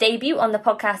Victoria's debut on the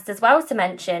podcast as well to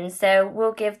mention, so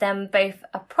we'll give them both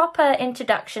a proper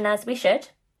introduction as we should.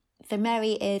 So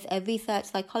Mary is a research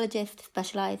psychologist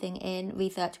specialising in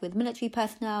research with military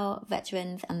personnel,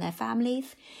 veterans and their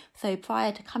families. So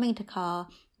prior to coming to CAR,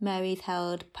 Mary's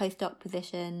held postdoc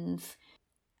positions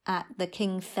at the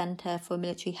King's Centre for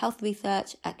Military Health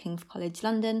Research at King's College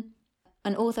London,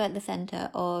 and also at the Centre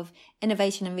of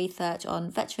Innovation and Research on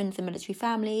Veterans and Military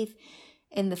Families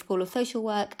in the School of Social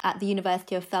Work at the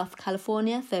University of South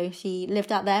California. So she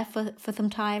lived out there for some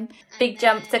time. Big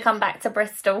jump to come back to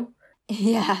Bristol.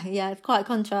 Yeah, it's quite a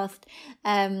contrast.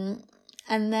 And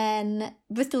then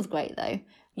Bristol's great though.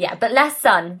 Yeah, but less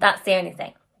sun, that's the only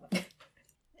thing.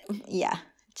 Yeah,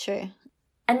 true.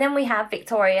 And then we have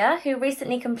Victoria, who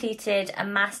recently completed a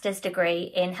master's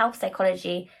degree in health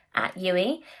psychology at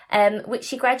UWE, which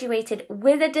she graduated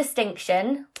with a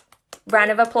distinction.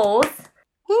 Round of applause.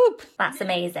 Whoop. That's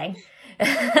amazing.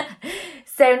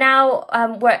 So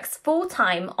now works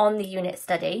full-time on the unit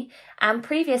study, and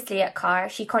previously at CAR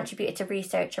she contributed to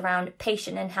research around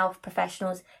patient and health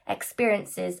professionals'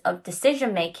 experiences of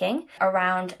decision-making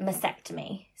around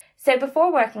mastectomy. So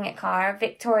before working at CAR,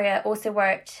 Victoria also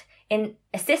worked in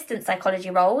assistant psychology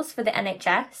roles for the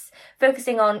NHS,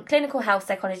 focusing on clinical health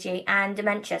psychology and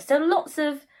dementia. So lots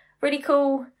of really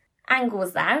cool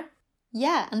angles there.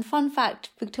 Yeah, and fun fact,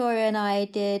 Victoria and I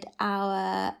did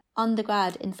our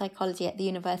undergrad in psychology at the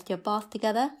University of Bath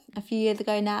together a few years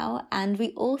ago now, and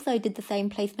we also did the same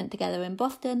placement together in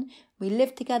Boston. We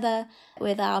lived together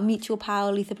with our mutual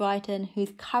pal Lisa Brighton,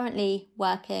 who's currently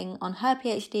working on her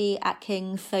PhD at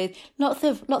King's. So lots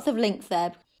of links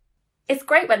there. It's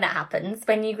great when that happens,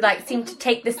 when you seem to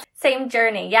take the same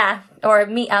journey, yeah, or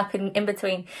meet up in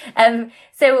between.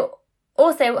 So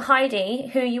also Heidi,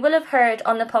 who you will have heard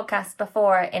on the podcast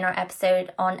before in our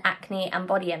episode on acne and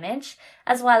body image,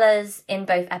 as well as in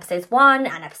both episodes 1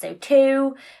 and episode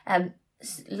 2,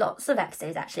 lots of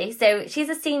episodes actually. So she's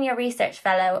a senior research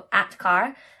fellow at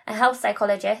CAR, a health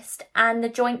psychologist, and the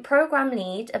joint programme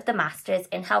lead of the Masters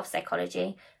in Health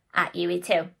Psychology at UWE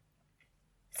too.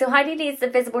 So Heidi leads the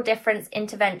Visible Difference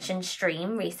Intervention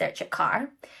stream research at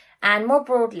CAR, and more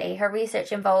broadly, her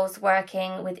research involves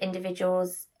working with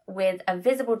individuals with a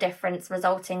visible difference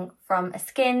resulting from a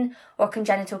skin or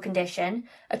congenital condition,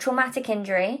 a traumatic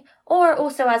injury, or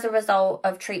also as a result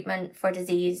of treatment for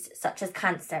disease such as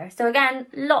cancer. So again,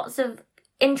 lots of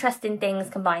interesting things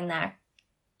combined there.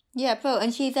 Yeah, bro,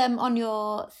 and she's on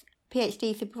your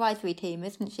PhD supervisory team,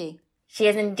 isn't she? She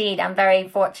is indeed. I'm very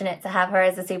fortunate to have her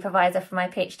as a supervisor for my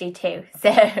PhD too.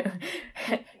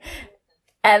 So,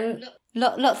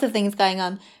 lots of things going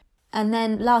on. And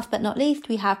then last but not least,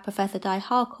 we have Professor Di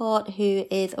Harcourt, who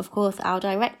is, of course, our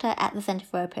director at the Centre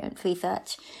for Appearance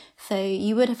Research. So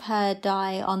you would have heard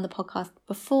Di on the podcast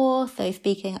before, so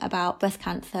speaking about breast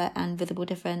cancer and visible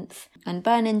difference and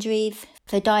burn injuries.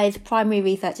 So Di's primary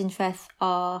research interests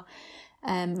are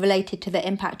related to the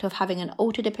impact of having an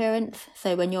altered appearance.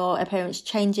 So when your appearance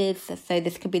changes, so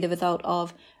this could be the result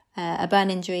of a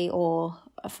burn injury or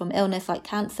from illness like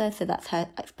cancer. So that's her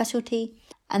specialty.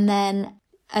 And then,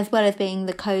 as well as being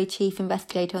the co-chief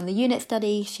investigator on the UNIT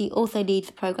study, she also leads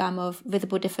the programme of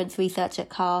visible difference research at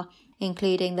CAR,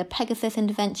 including the Pegasus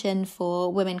intervention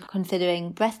for women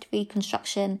considering breast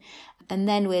reconstruction, and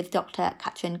then with Dr.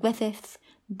 Catherine Griffiths,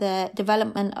 the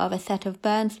development of a set of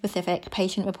burn-specific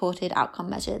patient-reported outcome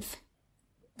measures.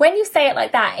 When you say it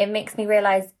like that, it makes me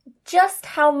realise just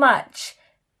how much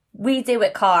we do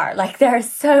at CAR. Like, there are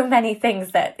so many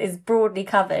things that is broadly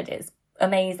covered. It's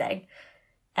amazing.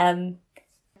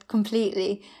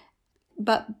 Completely.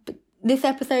 But this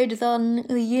episode is on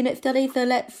the UNIT study, so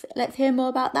let's hear more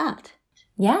about that.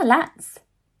 Yeah, let's.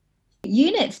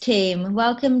 UNIT's team,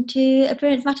 welcome to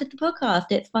Appearance Matters, the podcast.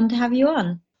 It's fun to have you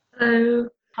on. Hello.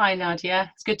 Hi, Nadia.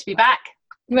 It's good to be back.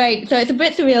 Great. So it's a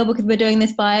bit surreal because we're doing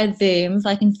this via Zoom, so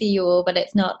I can see you all, but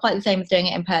it's not quite the same as doing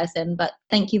it in person. But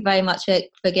thank you very much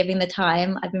for giving the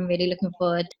time. I've been really looking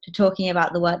forward to talking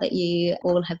about the work that you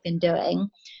all have been doing.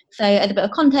 So as a bit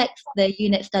of context, the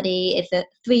UNIT study is a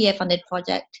 3-year funded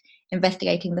project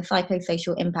investigating the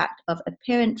psychosocial impact of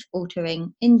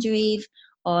appearance-altering injuries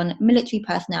on military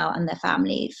personnel and their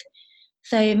families.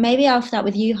 So maybe I'll start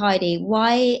with you, Heidi.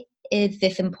 Why is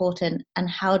this important, and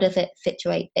how does it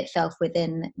situate itself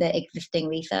within the existing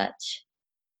research?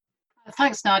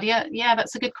 Thanks, Nadia. Yeah,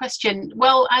 that's a good question.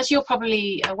 Well, as you're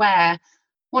probably aware,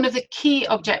 one of the key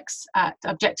objectives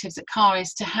at CAR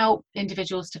is to help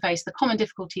individuals to face the common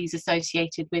difficulties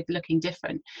associated with looking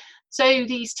different. So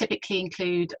these typically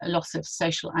include a loss of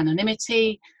social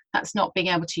anonymity, that's not being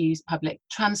able to use public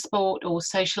transport or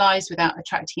socialise without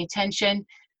attracting attention,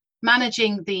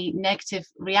 managing the negative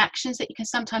reactions that you can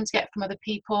sometimes get from other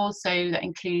people. So that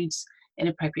includes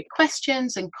inappropriate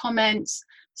questions and comments,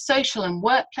 social and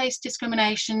workplace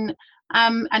discrimination,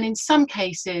 and in some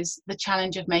cases, the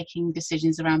challenge of making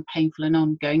decisions around painful and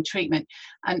ongoing treatment.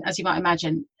 And as you might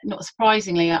imagine, not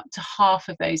surprisingly, up to half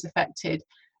of those affected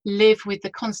live with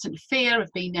the constant fear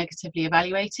of being negatively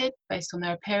evaluated based on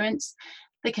their appearance.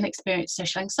 They can experience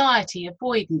social anxiety,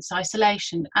 avoidance,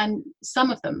 isolation, and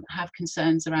some of them have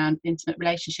concerns around intimate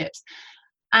relationships.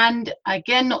 And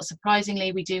again, not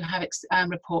surprisingly, we do have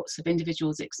reports of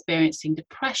individuals experiencing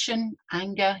depression,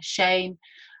 anger, shame,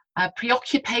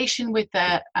 preoccupation with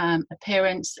their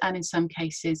appearance, and in some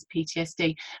cases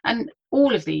PTSD. And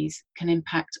all of these can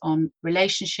impact on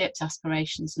relationships,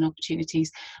 aspirations and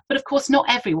opportunities. But of course, not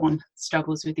everyone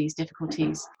struggles with these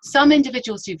difficulties. Some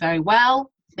individuals do very well.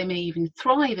 They may even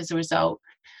thrive as a result.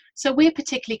 So we're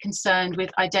particularly concerned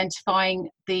with identifying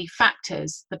the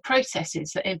factors, the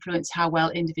processes that influence how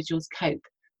well individuals cope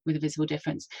with a visible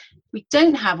difference. We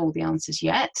don't have all the answers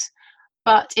yet,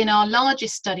 but in our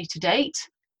largest study to date,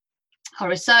 our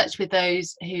research with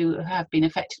those who have been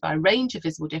affected by a range of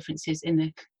visible differences in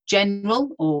the general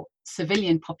or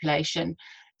civilian population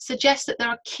suggests that there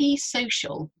are key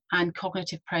social and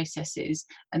cognitive processes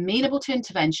amenable to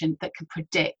intervention that can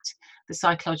predict the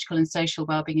psychological and social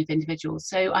well-being of individuals.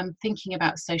 So I'm thinking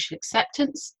about social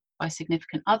acceptance by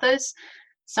significant others,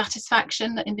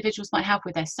 satisfaction that individuals might have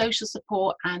with their social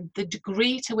support, and the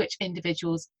degree to which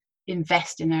individuals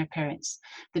invest in their appearance,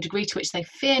 the degree to which they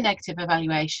fear negative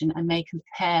evaluation and may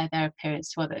compare their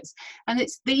appearance to others. And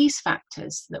it's these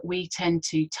factors that we tend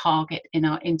to target in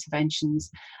our interventions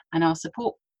and our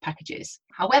support packages.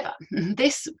 However,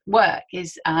 this work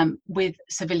is with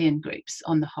civilian groups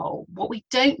on the whole. What we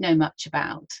don't know much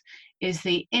about is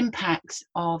the impact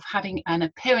of having an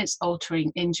appearance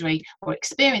altering injury or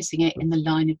experiencing it in the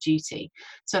line of duty.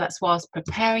 So that's whilst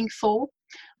preparing for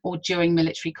or during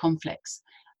military conflicts.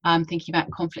 Thinking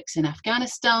about conflicts in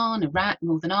Afghanistan, Iraq,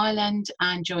 Northern Ireland,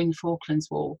 and during the Falklands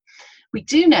War. We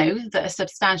do know that a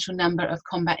substantial number of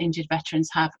combat injured veterans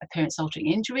have appearance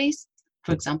altering injuries,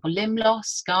 for example, limb loss,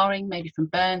 scarring, maybe from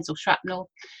burns or shrapnel.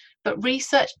 But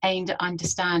research aimed at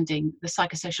understanding the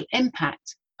psychosocial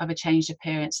impact of a changed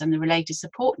appearance and the related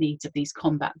support needs of these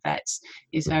combat vets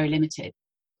is very limited.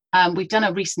 We've done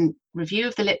a recent review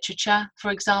of the literature, for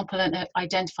example, and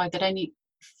identified that only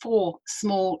 4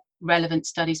 small relevant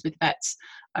studies with vets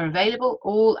are available,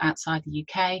 all outside the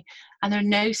UK, and there are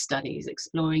no studies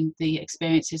exploring the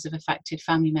experiences of affected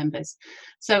family members.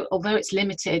 So although it's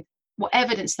limited, what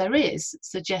evidence there is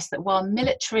suggests that while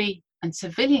military and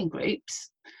civilian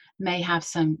groups may have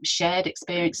some shared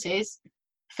experiences,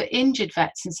 for injured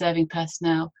vets and serving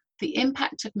personnel, the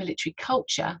impact of military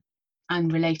culture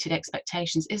and related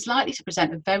expectations is likely to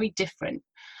present a very different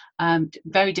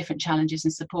challenges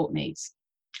and support needs.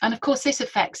 And of course, this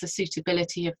affects the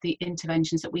suitability of the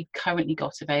interventions that we've currently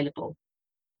got available.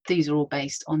 These are all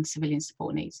based on civilian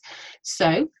support needs.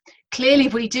 So clearly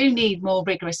we do need more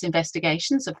rigorous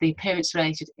investigations of the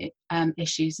appearance-related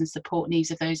issues and support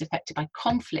needs of those affected by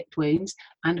conflict wounds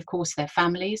and of course their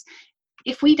families.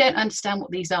 If we don't understand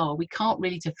what these are, we can't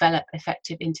really develop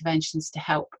effective interventions to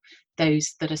help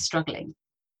those that are struggling.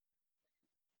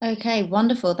 Okay,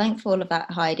 wonderful. Thanks for all of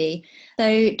that, Heidi.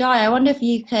 So, Di, I wonder if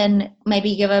you can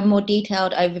maybe give a more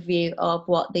detailed overview of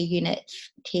what the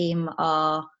units team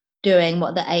are doing,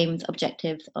 what the aims,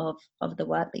 objectives of the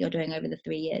work that you're doing over the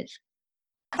 3 years.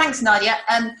 Thanks, Nadia.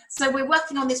 So we're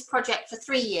working on this project for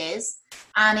 3 years,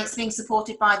 and it's being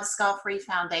supported by the Scar Free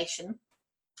Foundation.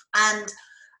 And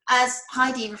as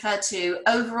Heidi referred to,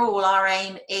 overall our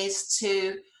aim is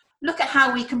to look at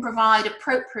how we can provide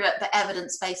appropriate but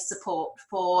evidence-based support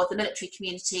for the military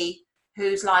community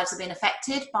whose lives have been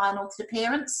affected by an altered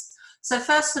appearance. So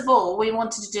first of all, what we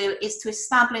wanted to do is to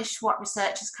establish what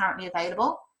research is currently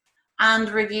available and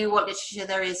review what literature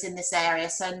there is in this area.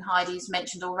 So Heidi's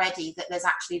mentioned already that there's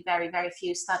actually very, very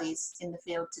few studies in the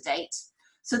field to date.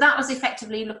 So that was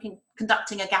effectively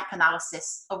conducting a gap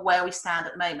analysis of where we stand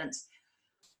at the moment.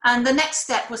 And the next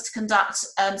step was to conduct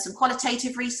some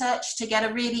qualitative research to get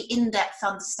a really in-depth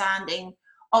understanding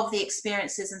of the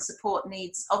experiences and support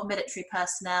needs of military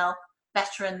personnel,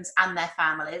 veterans and their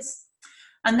families.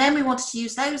 And then we wanted to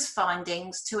use those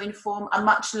findings to inform a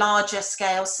much larger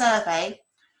scale survey.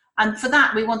 And for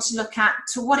that, we want to look at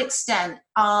to what extent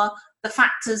are the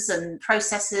factors and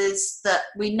processes that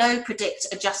we know predict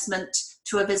adjustment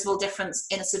to a visible difference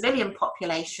in a civilian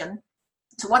population,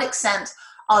 to what extent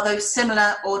are those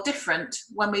similar or different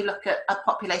when we look at a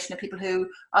population of people who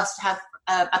have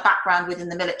a background within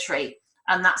the military,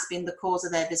 and that's been the cause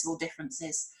of their visible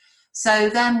differences. So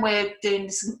then we're doing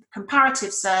this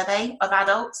comparative survey of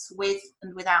adults with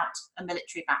and without a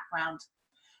military background.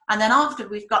 And then after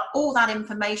we've got all that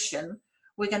information,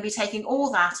 we're going to be taking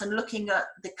all that and looking at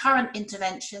the current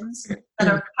interventions that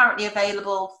are currently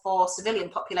available for civilian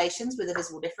populations with a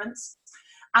visible difference.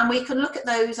 And we can look at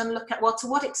those and look at, well, to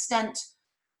what extent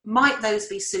might those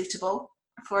be suitable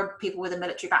for people with a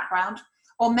military background?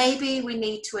 Or maybe we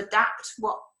need to adapt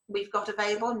what we've got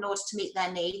available in order to meet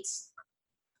their needs.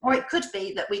 Or it could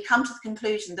be that we come to the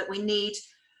conclusion that we need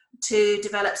to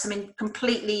develop some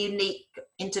completely unique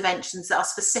interventions that are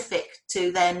specific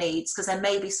to their needs, because there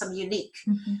may be some unique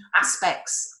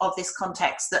aspects of this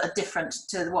context that are different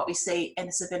to what we see in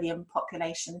a civilian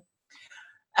population.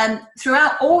 And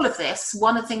throughout all of this,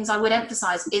 one of the things I would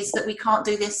emphasize is that we can't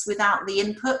do this without the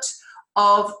input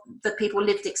of the people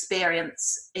lived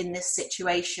experience in this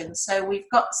situation. So we've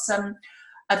got some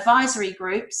advisory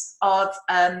groups of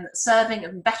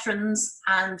serving veterans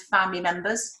and family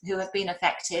members who have been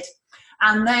affected,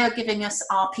 and they are giving us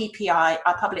our PPI,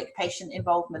 our public patient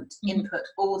involvement input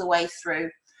all the way through.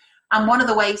 And one of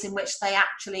the ways in which they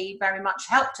actually very much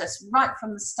helped us right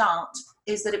from the start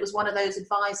is that it was one of those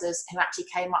advisors who actually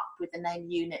came up with the name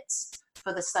units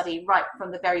for the study right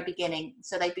from the very beginning.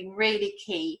 So they've been really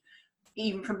key,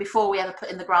 even from before we ever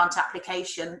put in the grant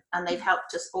application, and they've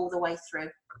helped us all the way through.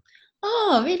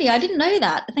 Oh, really? I didn't know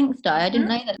that. Thanks, Di. I didn't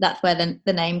know that that's where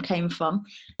the name came from.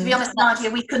 To be honest, Nadia,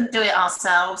 we couldn't do it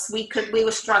ourselves. We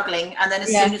were struggling, and then as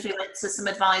soon as we went to some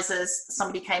advisors,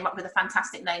 somebody came up with a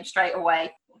fantastic name straight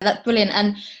away. That's brilliant.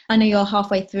 And I know you're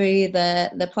halfway through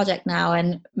the project now,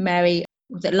 and Mary,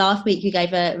 was it last week you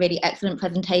gave a really excellent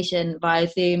presentation via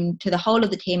Zoom to the whole of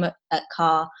the team at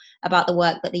CAR about the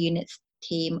work that the units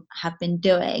team have been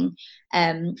doing,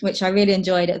 which I really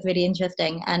enjoyed. It was really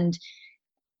interesting. And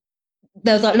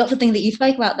there was lots of things that you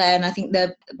spoke about there, and I think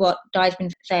what Di's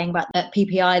been saying about the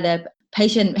PPI, the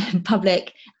patient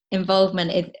public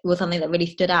involvement, was something that really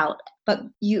stood out. But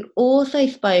you also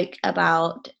spoke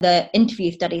about the interview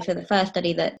study, so the first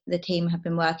study that the team have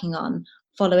been working on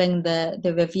following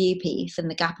the review piece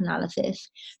and the gap analysis.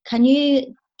 Can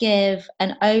you give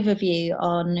an overview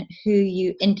on who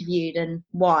you interviewed and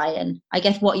why, and I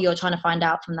guess what you're trying to find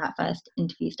out from that first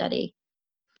interview study?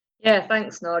 Yeah,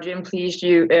 thanks, Nadia. I'm pleased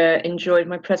you enjoyed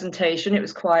my presentation. It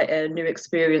was quite a new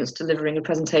experience delivering a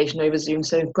presentation over Zoom,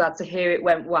 so glad to hear it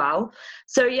went well.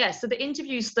 So the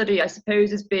interview study, I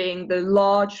suppose, is being the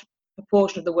large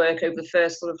proportion of the work over the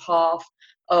first sort of half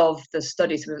of the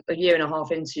study, so a year and a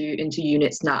half into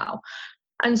units now.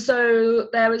 And so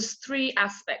there was 3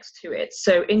 aspects to it.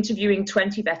 So interviewing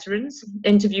 20 veterans,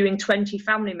 interviewing 20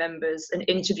 family members, and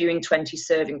interviewing 20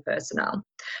 serving personnel.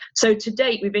 So to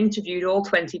date, we've interviewed all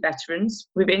 20 veterans,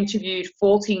 we've interviewed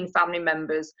 14 family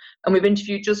members, and we've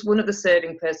interviewed just one of the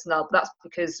serving personnel, but that's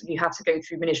because you have to go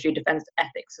through Ministry of Defence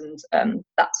ethics, and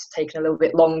that's taken a little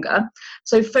bit longer.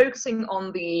 So focusing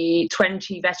on the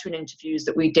 20 veteran interviews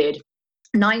that we did,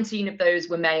 19 of those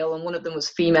were male and one of them was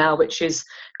female, which is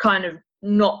kind of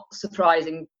not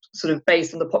surprising, sort of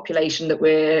based on the population that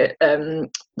we're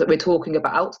talking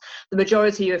about. The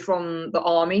majority are from the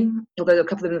Army, although a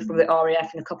couple of them are from the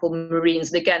RAF and a couple of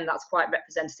Marines, and again that's quite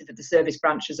representative of the service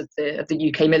branches of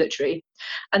the UK military.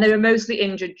 And they were mostly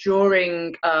injured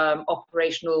during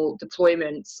operational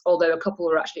deployments, although a couple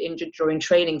were actually injured during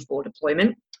training for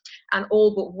deployment. And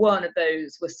all but one of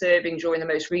those were serving during the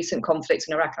most recent conflicts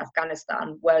in Iraq and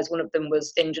Afghanistan, whereas one of them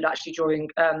was injured actually during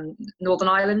Northern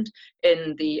Ireland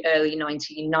in the early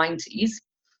 1990s.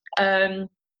 So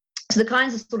the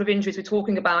kinds of sort of injuries we're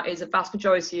talking about is a vast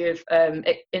majority of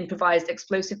improvised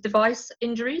explosive device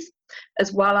injuries,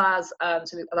 as well as,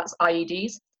 so that's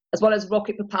IEDs, as well as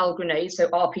rocket-propelled grenades, so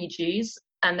RPGs,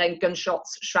 and then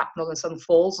gunshots, shrapnel, and some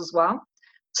falls as well.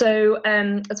 So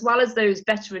as well as those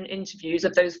veteran interviews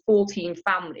of those 14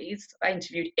 families, I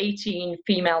interviewed 18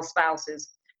 female spouses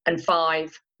and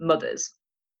 5 mothers.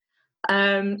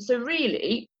 So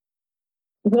really,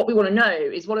 what we want to know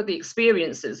is what are the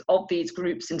experiences of these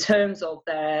groups in terms of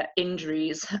their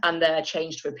injuries and their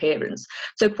change to appearance.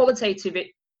 So qualitative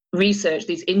research,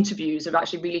 these interviews are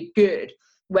actually really good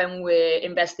when we're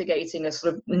investigating a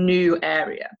sort of new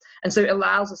area. And so it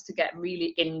allows us to get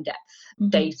really in-depth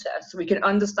data, so we can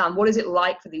understand what is it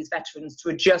like for these veterans to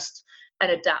adjust and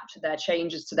adapt to their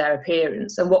changes to their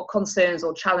appearance, and what concerns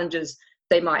or challenges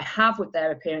they might have with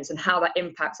their appearance and how that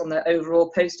impacts on their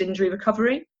overall post-injury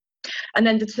recovery. And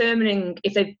then determining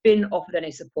if they've been offered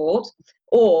any support,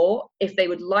 or if they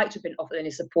would like to have been offered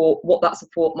any support, what that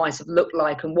support might have looked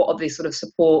like, and what are the sort of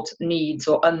support needs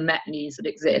or unmet needs that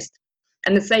exist.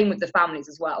 And the same with the families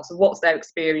as well. So what's their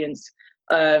experience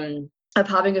of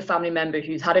having a family member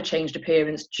who's had a changed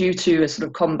appearance due to a sort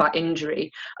of combat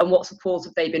injury, and what support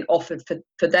have they been offered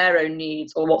for their own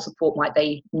needs, or what support might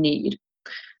they need.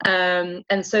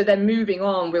 And so then moving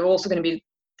on, we're also going to be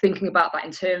thinking about that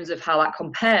in terms of how that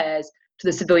compares to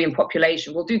the civilian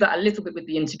population. We'll do that a little bit with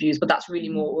the interviews, but that's really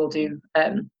more what we'll do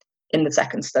in the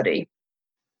second study.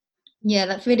 Yeah,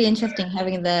 that's really interesting,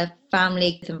 having the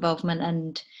family's involvement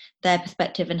and their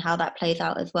perspective and how that plays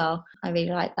out as well. I really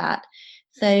like that.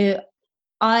 So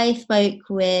I spoke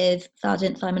with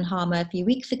Sergeant Simon Harmer a few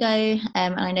weeks ago,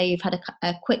 and I know you've had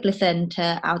a quick listen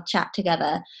to our chat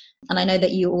together, and I know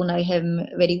that you all know him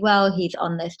really well. He's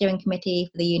on the steering committee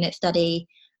for the unit study,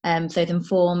 so he's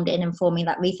informed in informing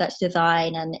that research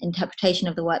design and interpretation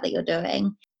of the work that you're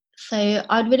doing. So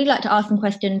I'd really like to ask some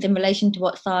questions in relation to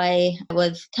what Si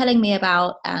was telling me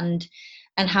about, and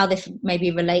how this maybe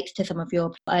relates to some of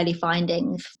your early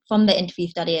findings from the interview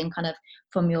study and kind of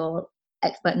from your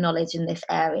expert knowledge in this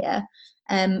area.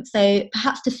 So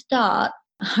perhaps to start,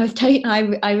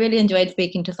 I really enjoyed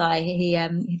speaking to Si.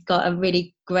 He's got a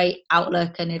really great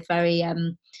outlook and is very,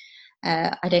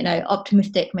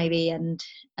 optimistic maybe, and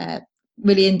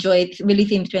really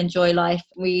seems to enjoy life.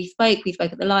 We spoke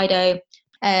at the Lido,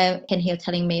 and he was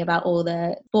telling me about all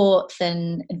the sports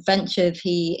and adventures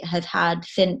he has had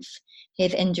since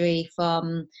his injury,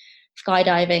 from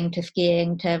skydiving to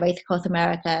skiing to race across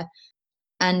America.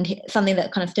 And something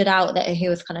that kind of stood out, that he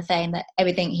was kind of saying that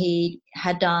everything he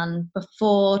had done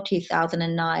before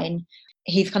 2009,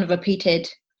 he's kind of repeated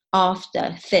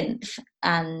since,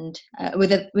 and with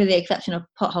the exception of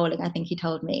potholing, I think he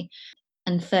told me.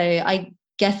 And so I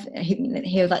guess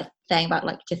he was like saying about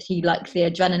just he likes the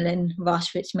adrenaline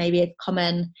rush, which maybe is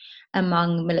common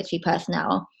among military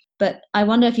personnel. But I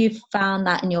wonder if you've found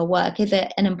that in your work. Is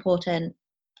it an important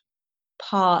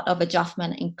part of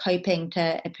adjustment in coping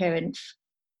to appearance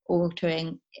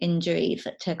altering injuries,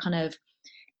 to kind of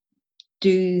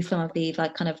do some of these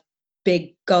kind of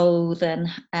big goals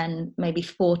and maybe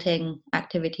sporting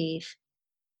activities?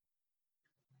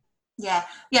 Yeah,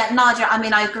 Nadia, I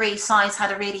mean, I agree. Si's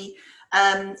had a really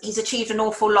he's achieved an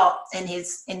awful lot in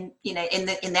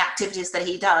the activities that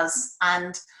he does,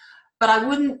 but I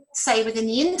wouldn't say within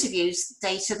the interviews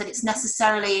data that it's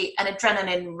necessarily an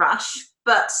adrenaline rush,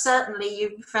 but certainly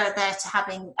you refer there to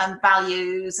having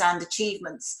values and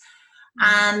achievements.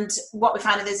 And what we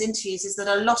found in those interviews is that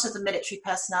a lot of the military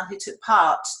personnel who took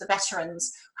part, the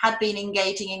veterans, had been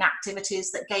engaging in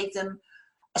activities that gave them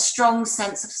a strong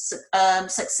sense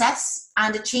of success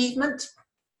and achievement.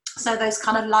 So those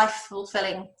kind of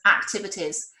life-fulfilling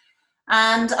activities.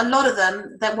 And a lot of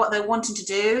them, what they're wanting to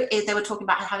do is they were talking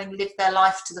about having lived their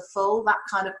life to the full, that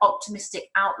kind of optimistic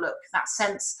outlook, that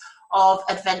sense of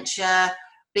adventure,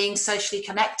 being socially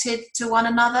connected to one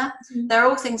another. They're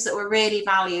all things that were really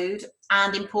valued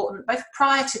and important, both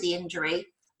prior to the injury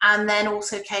and then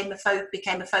also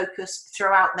became a focus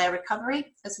throughout their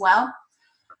recovery as well.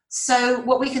 So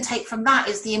what we can take from that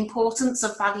is the importance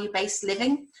of value-based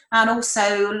living, and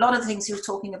also a lot of the things you were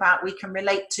talking about we can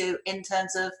relate to in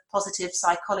terms of positive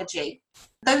psychology.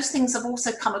 Those things have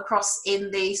also come across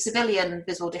in the civilian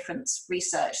visual difference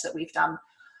research that we've done.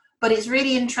 But it's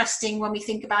really interesting when we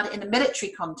think about it in a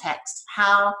military context,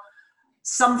 how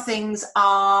some things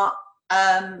are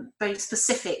very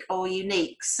specific or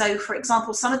unique. So, for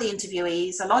example, some of the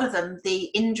interviewees, a lot of them, the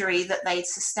injury that they'd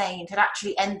sustained had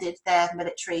actually ended their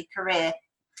military career.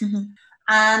 Mm-hmm.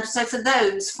 And so for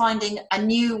those, finding a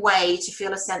new way to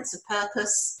feel a sense of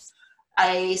purpose,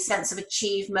 a sense of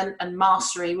achievement and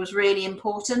mastery was really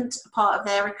important, a part of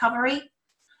their recovery.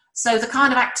 So the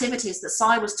kind of activities that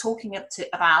Sai was talking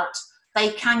about,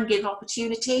 they can give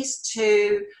opportunities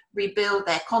to rebuild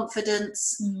their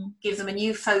confidence, give them a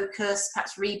new focus,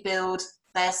 perhaps rebuild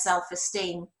their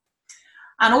self-esteem.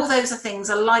 And all those things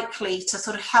are likely to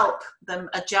sort of help them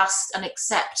adjust and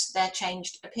accept their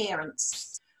changed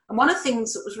appearance. And one of the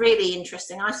things that was really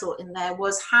interesting, I thought, in there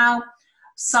was how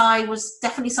Sai was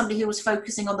definitely somebody who was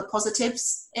focusing on the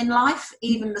positives in life,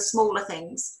 even the smaller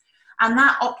things. And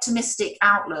that optimistic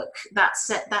outlook, that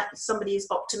somebody's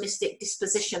optimistic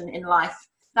disposition in life,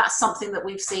 that's something that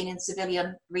we've seen in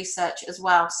civilian research as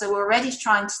well. So we're already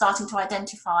starting to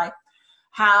identify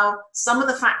how some of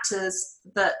the factors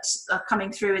that are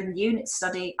coming through in the unit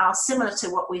study are similar to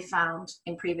what we found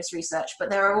in previous research, but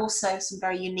there are also some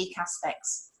very unique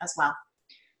aspects as well.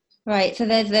 Right, so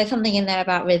there's something in there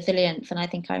about resilience, and I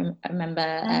think I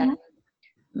remember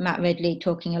Matt Ridley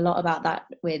talking a lot about that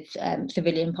with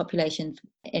civilian populations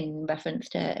in reference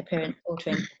to appearance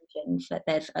altering conditions, that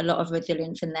there's a lot of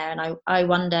resilience in there. And I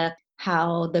wonder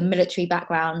how the military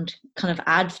background kind of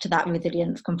adds to that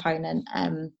resilience component. I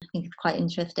think it's quite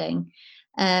interesting.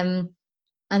 And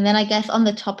then I guess on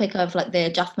the topic of like the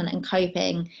adjustment and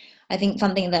coping, I think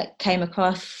something that came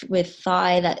across with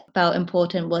Sai that felt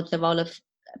important was the role of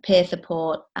peer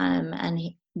support,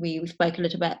 we spoke a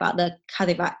little bit about the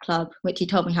Kazivak Club, which he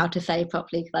told me how to say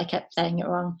properly because I kept saying it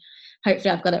wrong. Hopefully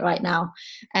I've got it right now.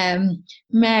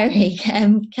 Mary,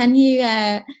 can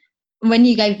you, when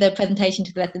you gave the presentation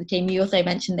to the rest of the team, you also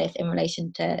mentioned this in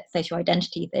relation to social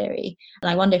identity theory. And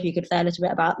I wonder if you could say a little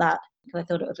bit about that, because I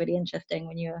thought it was really interesting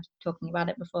when you were talking about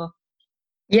it before.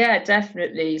 Yeah,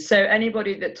 definitely. So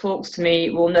anybody that talks to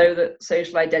me will know that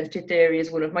social identity theory is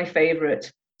one of my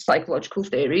favourite psychological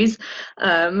theories,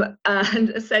 and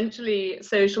essentially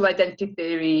social identity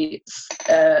theory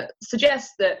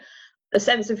suggests that a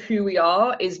sense of who we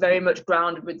are is very much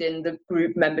grounded within the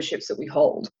group memberships that we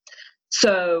hold.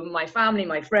 So my family,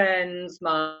 my friends,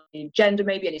 my gender,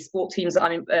 maybe any sport teams that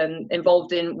I'm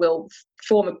involved in will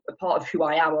form a part of who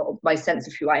I am, or my sense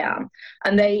of who I am.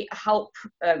 And they help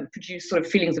produce sort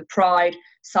of feelings of pride,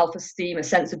 self-esteem, a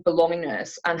sense of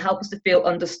belongingness, and help us to feel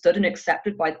understood and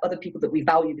accepted by other people that we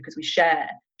value because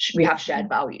we have shared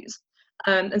values.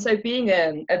 And so being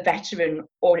a veteran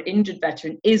or an injured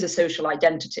veteran is a social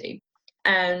identity.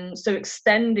 And so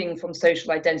extending from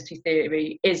social identity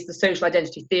theory is the social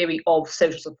identity theory of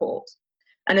social support.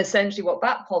 And essentially what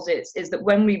that posits is that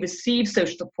when we receive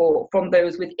social support from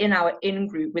those within our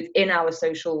in-group, within our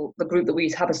the group that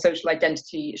we have a social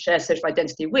identity, shared social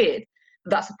identity with,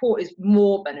 that support is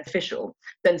more beneficial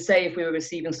than, say, if we were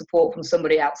receiving support from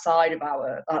somebody outside of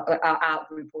our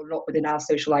out-group or not within our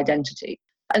social identity.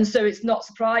 And so it's not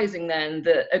surprising then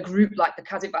that a group like the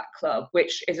Kazivak Club,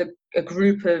 which is a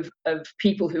group of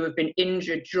people who have been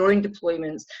injured during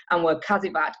deployments and were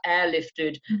Kazivak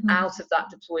airlifted out of that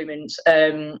deployment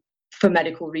for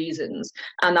medical reasons,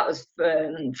 and that was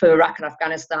for Iraq and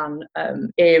Afghanistan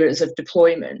eras of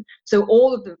deployment. So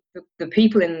all of the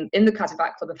people in the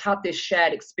Kazivak Club have had this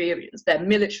shared experience. They're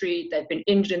military, they've been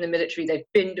injured in the military, they've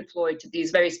been deployed to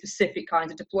these very specific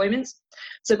kinds of deployments.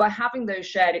 So by having those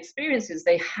shared experiences,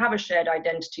 they have a shared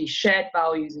identity, shared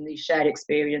values in these shared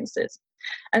experiences.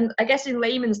 And I guess in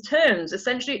layman's terms,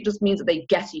 essentially it just means that they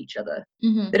get each other.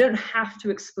 They don't have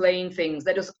to explain things,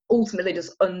 they're just ultimately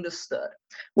just understood.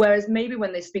 Whereas maybe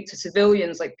when they speak to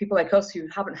civilians, like people like us who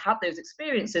haven't had those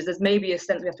experiences, there's maybe a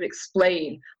sense we have to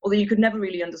explain, although you could never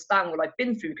really understand what I've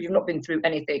been through because you've not been through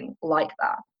anything like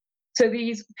that. So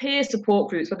these peer support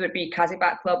groups, whether it be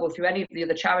Kazibak Club or through any of the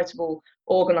other charitable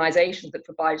organisations that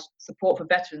provide support for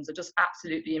veterans, are just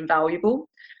absolutely invaluable.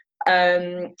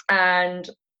 And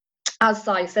as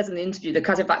Sai says in the interview, the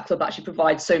Kazibak Club actually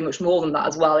provides so much more than that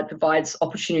as well. It provides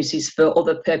opportunities for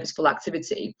other purposeful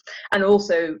activity and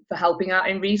also for helping out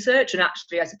in research. And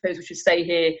actually, I suppose we should say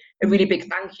here a really big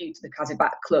thank you to the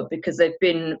Kazibak Club, because they've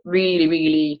been really,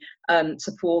 really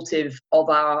supportive of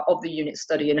the unit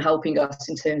study and helping us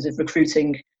in terms of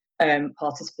recruiting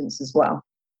participants as well.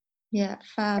 Yeah,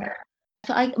 fab.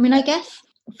 So I mean, I guess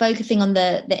focusing on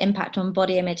the impact on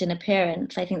body image and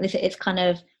appearance, I think this is kind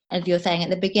of, as you were saying at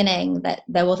the beginning, that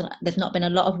there's not been a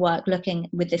lot of work looking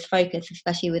with this focus,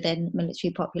 especially within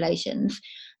military populations.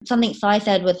 Something Sai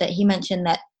said was that he mentioned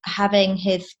that having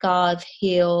his scars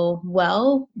heal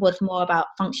well was more about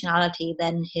functionality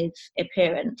than his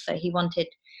appearance. So he wanted,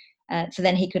 so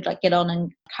then he could like get on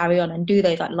and carry on and do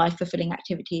those like life-fulfilling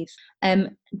activities.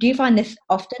 Do you find this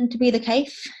often to be the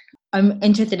case? I'm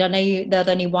interested. I know there's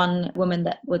only one woman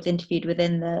that was interviewed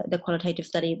within the qualitative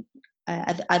study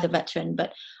as a veteran,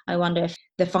 but I wonder if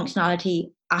the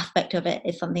functionality aspect of it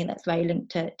is something that's very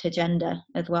linked to gender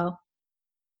as well.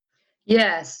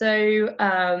 Yeah, so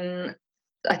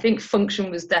I think function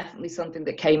was definitely something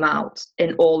that came out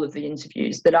in all of the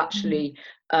interviews, that actually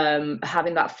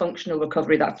having that functional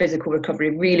recovery, that physical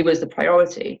recovery really was the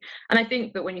priority. And I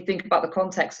think that when you think about the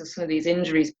context of some of these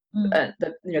injuries,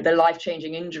 they're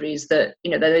life-changing injuries, that,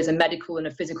 there is a medical and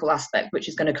a physical aspect which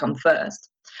is going to come first.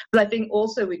 But I think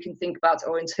also we can think about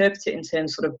or interpret it in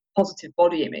terms sort of positive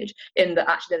body image, in that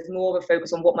actually there's more of a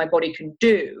focus on what my body can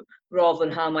do rather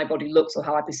than how my body looks or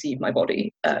how I perceive my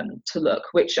body to look,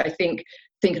 which I think,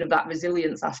 thinking of that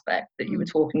resilience aspect that you were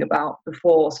talking about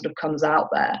before, sort of comes out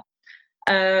there.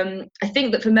 I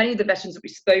think that for many of the veterans that we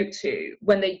spoke to,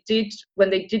 when they did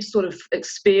sort of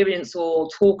experience or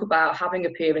talk about having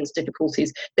appearance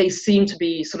difficulties, they seemed to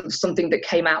be sort of something that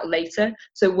came out later.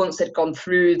 So once they'd gone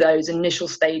through those initial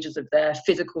stages of their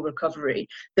physical recovery,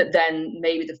 that then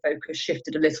maybe the focus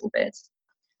shifted a little bit.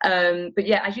 But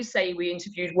yeah, as you say, we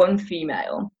interviewed one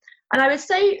female, and I would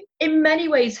say in many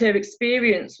ways her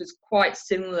experience was quite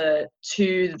similar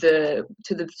to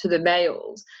the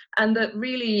males, and that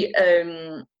really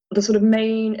the sort of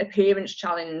main appearance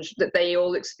challenge that they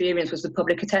all experienced was the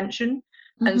public attention.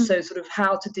 And so sort of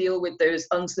how to deal with those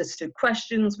unsolicited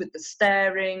questions, with the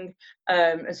staring,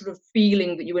 and sort of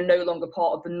feeling that you were no longer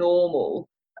part of the normal,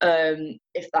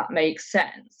 if that makes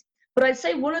sense. But I'd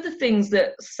say one of the things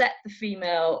that set the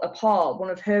female apart, one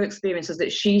of her experiences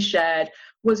that she shared,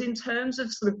 was in terms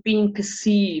of sort of being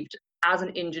perceived as an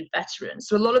injured veteran.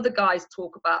 So a lot of the guys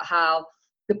talk about how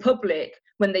the public,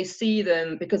 when they see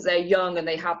them, because they're young and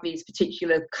they have these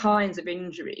particular kinds of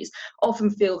injuries, often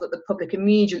feel that the public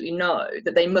immediately know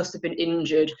that they must have been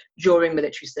injured during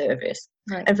military service.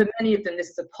 Right. And for many of them,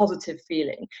 this is a positive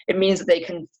feeling. It means that they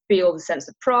can feel the sense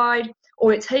of pride,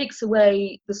 or it takes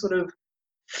away the sort of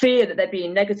fear that they're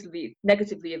being negatively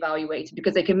evaluated,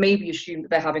 because they can maybe assume that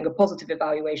they're having a positive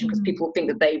evaluation because people think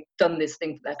that they've done this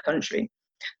thing for their country.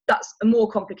 That's a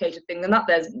more complicated thing than that.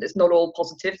 It's not all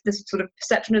positive, this sort of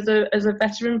perception as a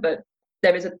veteran, but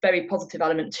there is a very positive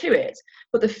element to it.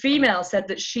 But the female said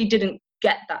that she didn't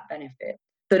get that benefit,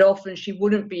 that often she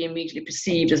wouldn't be immediately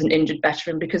perceived as an injured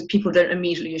veteran because people don't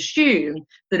immediately assume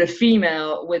that a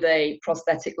female with a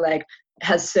prosthetic leg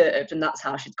has served and that's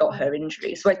how she's got her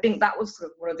injury. So I think that was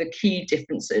sort of one of the key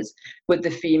differences with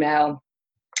the female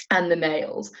and the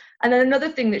males. And then another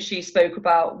thing that she spoke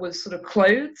about was sort of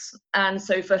clothes. And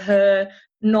so for her,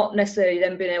 not necessarily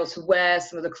then being able to wear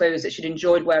some of the clothes that she'd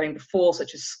enjoyed wearing before,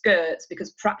 such as skirts,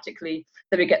 because practically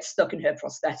they would get stuck in her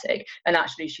prosthetic. And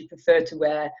actually she preferred to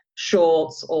wear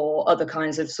shorts or other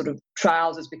kinds of sort of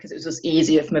trousers because it was just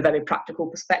easier from a very practical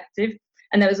perspective.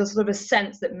 And there was a sort of a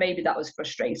sense that maybe that was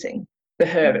frustrating for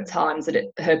her at times,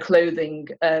 that her clothing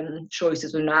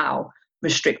choices were now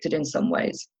restricted in some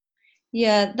ways.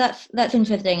 Yeah, that's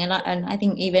interesting, and I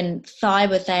think even Sai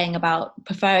was saying about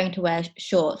preferring to wear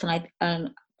shorts, and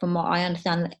from what I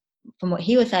understand, from what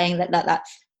he was saying,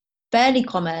 that's fairly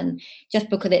common, just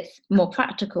because it's more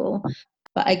practical.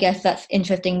 But I guess that's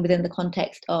interesting within the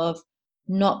context of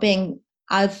not being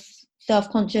as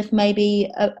self-conscious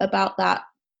maybe about that,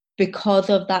 because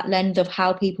of that lens of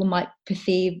how people might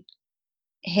perceive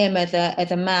him as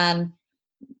a man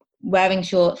wearing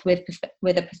shorts with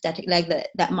a prosthetic leg,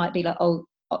 that might be like, oh,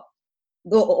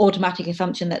 automatic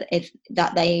assumption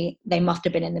that they must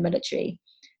have been in the military,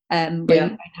 but you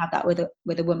don't have that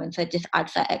with a woman, so it just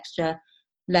adds that extra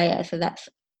layer. So that's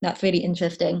really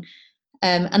interesting.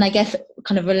 And I guess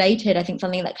kind of related, I think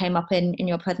something that came up in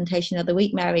your presentation of the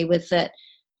week, Mary, was that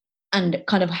and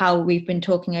kind of how we've been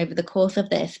talking over the course of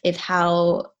this, is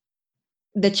how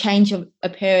the change of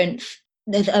appearance,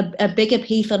 there's a bigger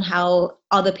piece on how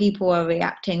other people are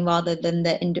reacting rather than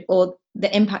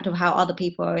the impact of how other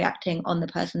people are reacting on the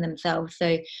person themselves.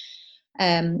 So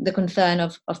the concern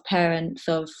of parents,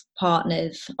 of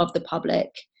partners, of the public.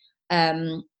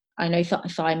 I know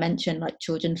Si mentioned like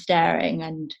children staring,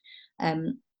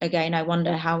 and again, I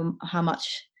wonder how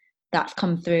much that's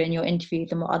come through in your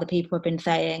interviews and what other people have been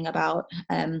saying about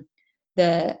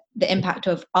the impact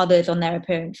of others on their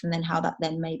appearance, and then how that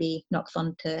then maybe knocks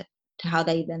on to how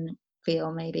they then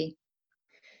feel maybe.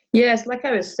 Yes, like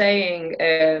I was saying,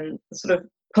 sort of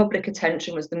public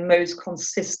attention was the most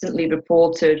consistently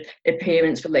reported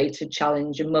appearance-related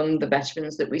challenge among the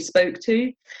veterans that we spoke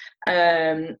to,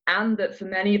 and that for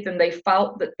many of them, they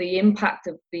felt that the impact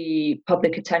of the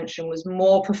public attention was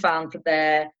more profound for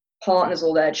their partners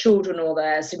or their children or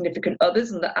their significant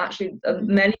others, and that actually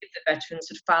many of the veterans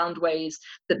had found ways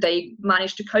that they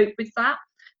managed to cope with that.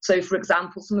 So, for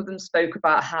example, some of them spoke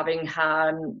about having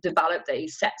developed a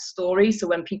set story. So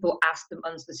when people asked them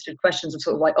unsolicited questions of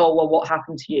sort of like, oh, well, what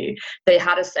happened to you? They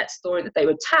had a set story that they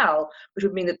would tell, which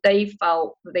would mean that they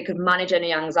felt that they could manage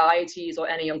any anxieties or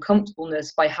any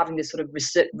uncomfortableness by having this sort of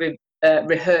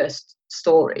rehearsed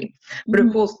story. But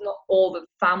of course, not all the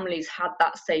families had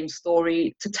that same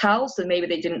story to tell, so maybe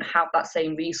they didn't have that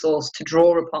same resource to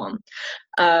draw upon.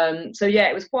 So yeah,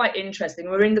 it was quite interesting.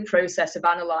 We're in the process of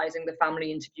analysing the family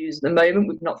interviews at the moment.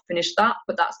 We've not finished that,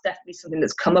 but that's definitely something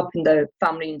that's come up in the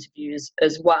family interviews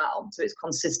as well. So it's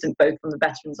consistent both from the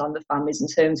veterans and the families in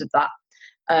terms of that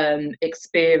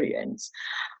experience.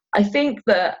 I think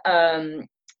that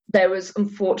there was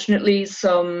unfortunately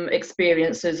some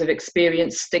experiences of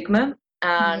experienced stigma,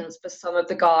 and for some of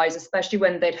the guys, especially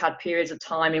when they'd had periods of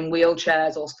time in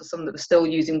wheelchairs, or for some that were still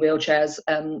using wheelchairs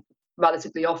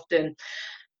relatively often,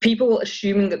 people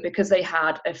assuming that because they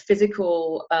had a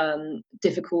physical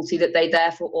difficulty that they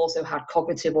therefore also had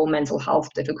cognitive or mental health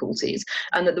difficulties,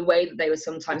 and that the way that they were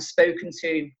sometimes spoken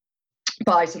to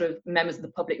by sort of members of the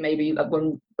public, maybe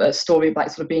one story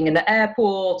about sort of being in the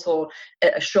airport or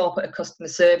at a shop at a customer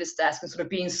service desk, and sort of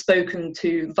being spoken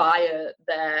to via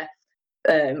their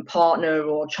partner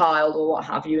or child or what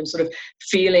have you, and sort of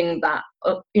feeling that,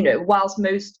 whilst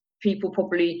most people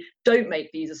probably don't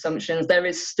make these assumptions, there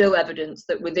is still evidence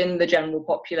that within the general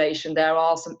population there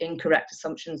are some incorrect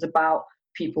assumptions about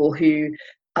people who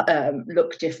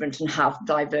look different and have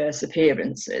diverse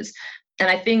appearances. And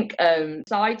I think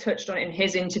Si touched on it in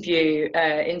his interview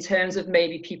in terms of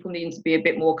maybe people needing to be a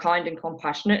bit more kind and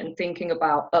compassionate and thinking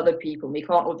about other people. We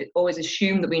can't always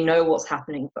assume that we know what's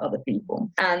happening for other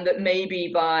people. And that maybe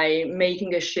by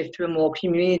making a shift to a more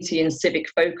community and civic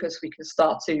focus, we can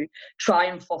start to try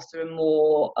and foster a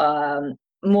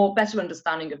more better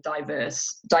understanding of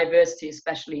diversity,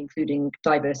 especially including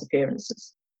diverse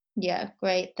appearances. Yeah,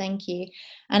 great. Thank you.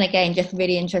 And again, just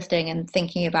really interesting and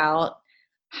thinking about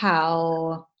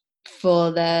how for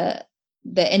the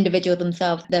individual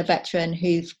themselves, the veteran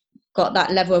who's got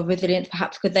that level of resilience,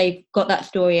 perhaps because they've got that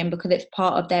story and because it's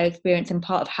part of their experience and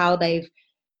part of how they've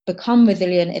become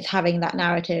resilient, is having that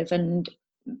narrative. And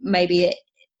maybe it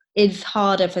is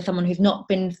harder for someone who's not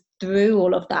been through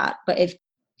all of that, but is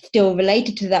still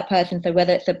related to that person. So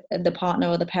whether it's the partner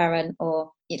or the parent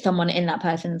or it's someone in that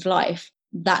person's life,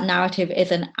 that narrative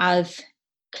isn't as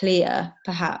clear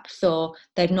perhaps, or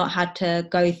they've not had to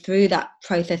go through that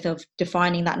process of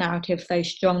defining that narrative so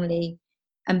strongly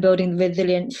and building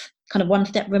resilience kind of one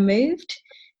step removed.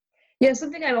 Yeah,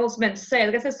 something I also meant to say,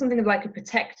 I guess there's something of like a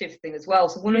protective thing as well.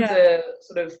 So one of the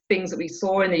sort of things that we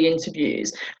saw in the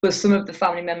interviews was some of the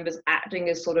family members acting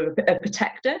as sort of a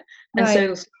protector, and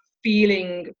so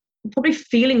probably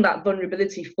feeling that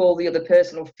vulnerability for the other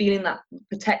person, or feeling that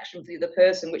protection for the other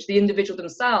person, which the individual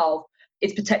themselves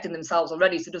is protecting themselves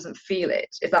already, so doesn't feel it,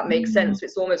 if that makes sense.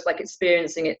 It's almost like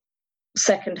experiencing it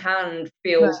secondhand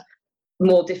feels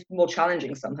more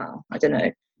challenging somehow. I don't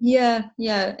know. Yeah,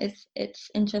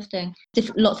 it's interesting.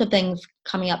 Just lots of things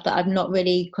coming up that I've not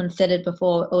really considered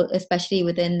before, or especially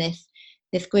within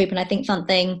this group. And I think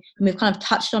something, we've kind of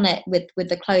touched on it with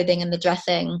the clothing and the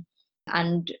dressing,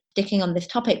 and sticking on this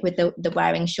topic with the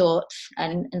wearing shorts,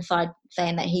 and inside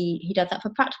saying that he does that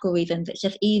for practical reasons. It's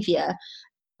just easier.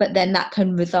 But then that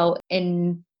can result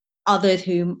in others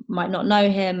who might not know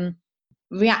him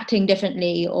reacting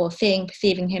differently, or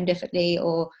perceiving him differently,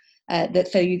 or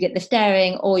so you get the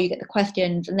staring or you get the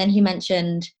questions. And then he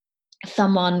mentioned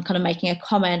someone kind of making a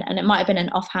comment, and it might have been an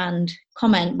offhand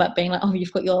comment, but being like, oh,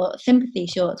 you've got your sympathy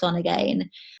shorts on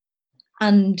again.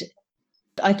 And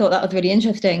I thought that was really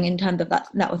interesting in terms of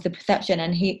that was the perception.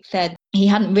 And he said he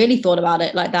hadn't really thought about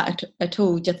it like that at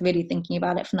all, just really thinking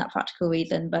about it from that practical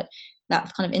reason. But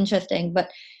that's kind of interesting. But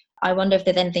I wonder if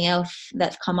there's anything else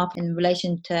that's come up in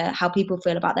relation to how people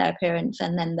feel about their appearance,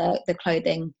 and then the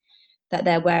clothing that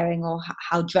they're wearing, or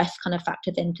how dress kind of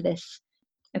factors into this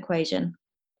equation.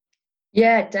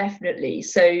 Yeah, definitely.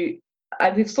 So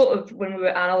we've sort of, when we were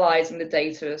analysing the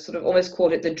data, sort of almost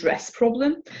called it the dress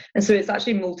problem. And so it's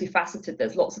actually multifaceted.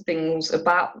 There's lots of things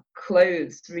about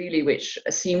clothes, really, which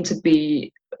seem to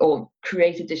be or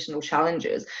create additional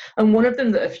challenges. And one of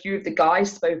them that a few of the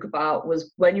guys spoke about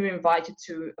was when you're invited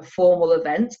to a formal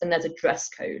event and there's a dress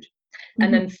code.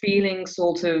 And then feeling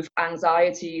sort of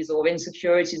anxieties or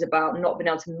insecurities about not being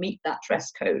able to meet that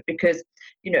dress code because,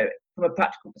 you know, from a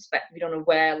practical perspective, you don't want to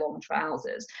wear long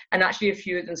trousers. And actually a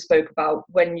few of them spoke about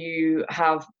when you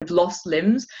have lost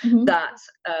limbs, that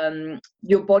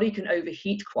your body can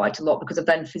overheat quite a lot because of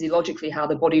then physiologically how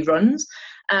the body runs.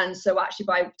 And so actually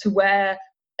to wear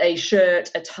a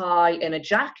shirt, a tie, and a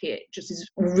jacket just is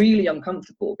really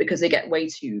uncomfortable because they get way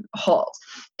too hot,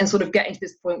 and sort of getting to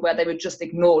this point where they would just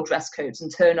ignore dress codes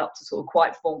and turn up to sort of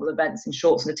quite formal events in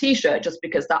shorts and a t-shirt just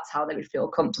because that's how they would feel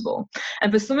comfortable.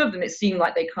 And for some of them, it seemed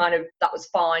like that was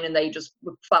fine and they just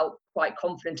felt quite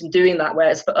confident in doing that,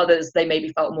 whereas for others, they maybe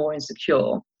felt more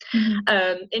insecure.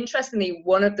 Interestingly,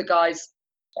 one of the guys,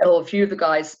 or a few of the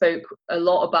guys, spoke a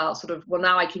lot about sort of, well,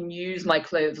 now I can use my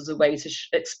clothes as a way to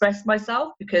express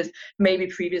myself, because maybe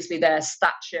previously their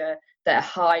stature, their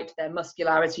height, their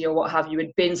muscularity, or what have you,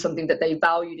 had been something that they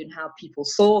valued in how people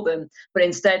saw them, but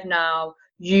instead now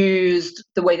used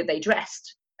the way that they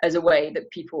dressed as a way that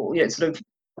people, you know, sort of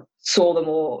saw them,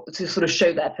 or to sort of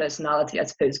show their personality, I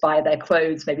suppose, via their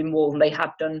clothes, maybe more than they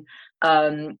had done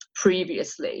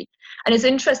previously. And it's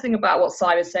interesting about what Si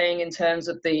was saying in terms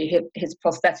of his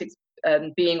prosthetics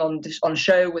being on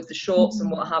show with the shorts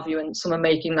and what have you, and someone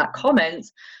making that comment.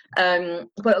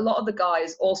 But a lot of the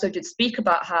guys also did speak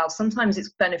about how sometimes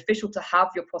it's beneficial to have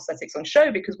your prosthetics on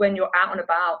show, because when you're out and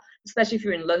about, especially if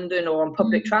you're in London or on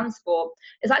public transport,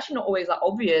 it's actually not always that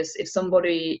obvious if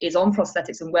somebody is on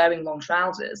prosthetics and wearing long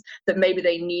trousers that maybe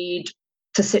they need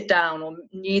to sit down or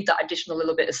need that additional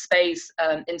little bit of space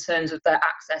in terms of their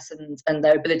access and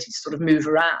their ability to sort of move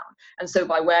around. And so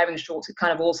by wearing shorts, it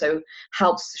kind of also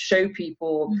helps show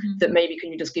people that maybe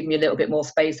can you just give me a little bit more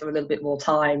space or a little bit more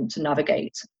time to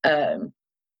navigate.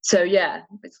 So yeah,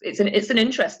 it's an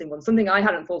interesting one, something I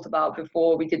hadn't thought about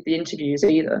before we did the interviews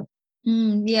either.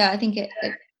 Yeah, I think it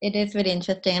is really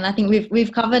interesting, and I think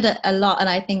we've covered it a lot, and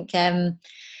I think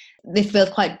this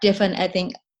feels quite different. I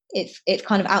think it's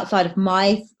kind of outside of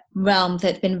my realm, so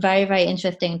it's been very, very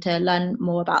interesting to learn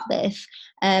more about this.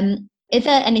 Is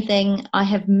there anything I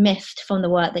have missed from the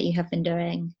work that you have been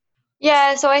doing?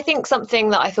 Yeah, so I think something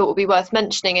that I thought would be worth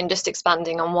mentioning, and just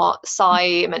expanding on what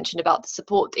Si mentioned about the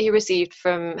support that he received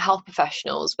from health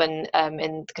professionals when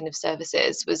in kind of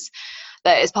services, was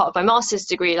that as part of my master's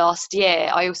degree last year,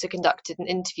 I also conducted an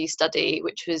interview study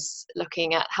which was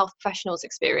looking at health professionals'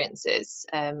 experiences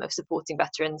of supporting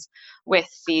veterans with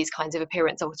these kinds of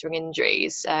appearance-altering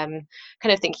injuries, kind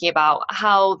of thinking about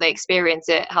how they experience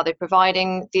it, how they're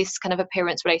providing this kind of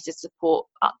appearance-related support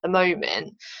at the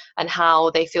moment, and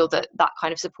how they feel that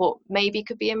kind of support maybe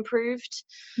could be improved.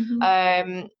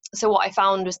 So what I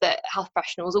found was that health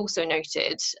professionals also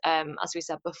noted, as we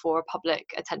said before, public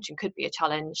attention could be a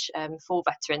challenge for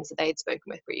veterans that they had spoken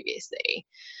with previously.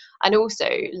 And also,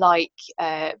 like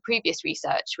previous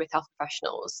research with health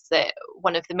professionals, that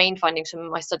one of the main findings from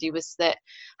my study was that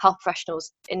health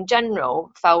professionals in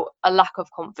general felt a lack of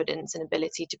confidence and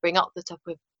ability to bring up the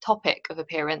topic of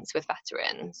appearance with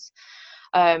veterans.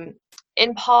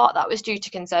 In part, that was due to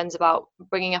concerns about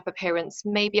bringing up appearance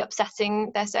maybe upsetting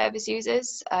their service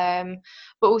users, but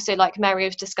also, like Mary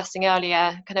was discussing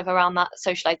earlier, kind of around that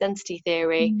social identity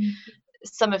theory,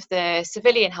 some of the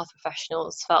civilian health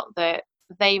professionals felt that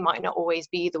they might not always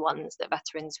be the ones that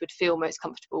veterans would feel most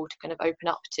comfortable to kind of open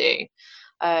up to.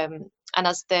 And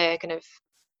as the kind of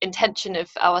intention of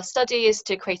our study is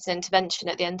to create an intervention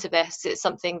at the end of this, it's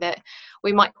something that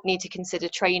we might need to consider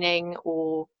training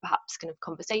or perhaps kind of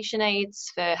conversation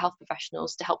aids for health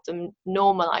professionals to help them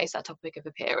normalise that topic of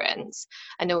appearance,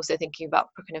 and also thinking about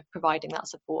kind of providing that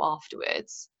support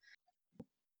afterwards.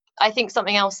 I think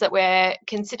something else that we're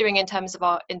considering in terms of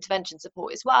our intervention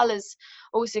support as well is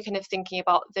also kind of thinking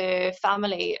about the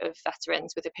family of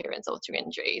veterans with appearance-altering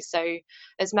injuries. So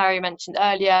as Mary mentioned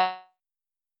earlier,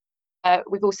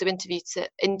 we've also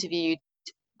interviewed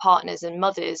partners and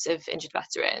mothers of injured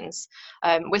veterans.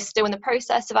 We're still in the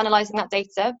process of analysing that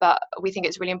data, but we think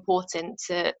it's really important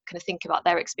to kind of think about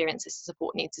their experiences and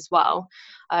support needs as well.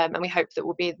 And we hope that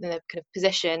we'll be in the kind of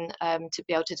position to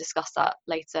be able to discuss that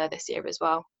later this year as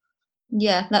well.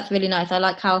 Yeah, that's really nice. I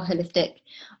like how holistic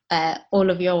all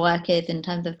of your work is in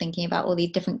terms of thinking about all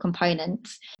these different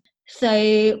components.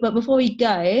 So, but before we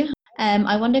go,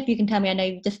 I wonder if you can tell me, I know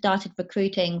you've just started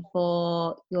recruiting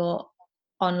for your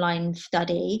online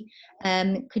study.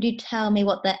 Could you tell me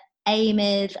what the aim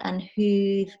is and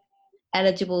who's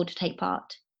eligible to take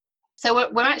part?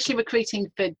 So we're actually recruiting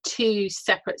for 2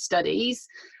 separate studies,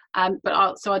 but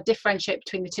I'll differentiate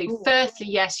between the two. Ooh. Firstly,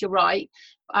 yes, you're right.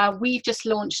 We've just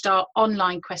launched our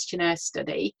online questionnaire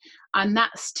study, and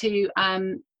that's to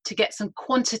get some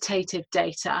quantitative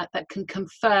data that can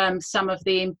confirm some of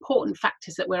the important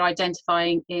factors that we're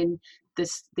identifying in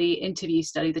the interview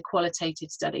study, the qualitative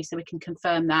study, so we can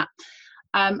confirm that.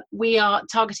 We are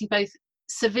targeting both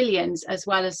civilians as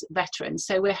well as veterans,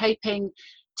 so we're hoping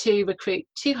to recruit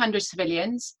 200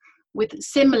 civilians with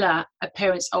similar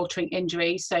appearance altering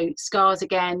injuries, so scars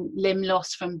again, limb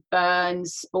loss from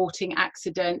burns, sporting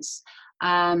accidents,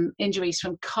 injuries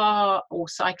from car or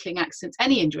cycling accidents,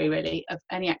 any injury really, of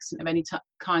any accident of any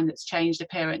kind that's changed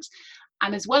appearance.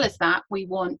 And as well as that, we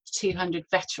want 200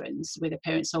 veterans with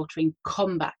appearance altering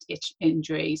combat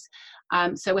injuries.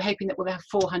 So we're hoping that we'll have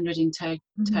 400 in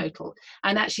total.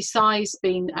 And actually Sai's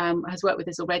has worked with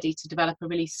us already to develop a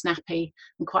really snappy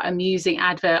and quite amusing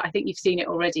advert. I think you've seen it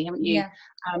already, haven't you? Yeah.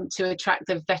 To attract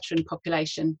the veteran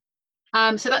population.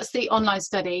 So that's the online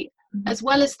study. As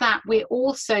well as that, we're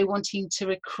also wanting to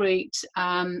recruit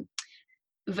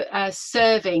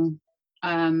serving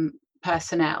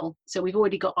personnel. So we've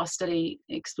already got our study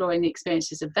exploring the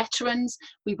experiences of veterans.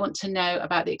 We want to know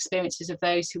about the experiences of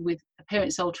those who with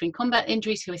appearance altering combat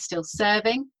injuries who are still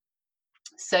serving.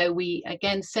 So we,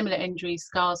 again, similar injuries,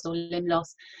 scars or limb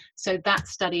loss. So that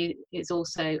study is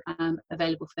also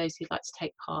available for those who'd like to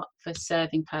take part for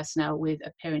serving personnel with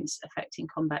appearance affecting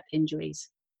combat injuries.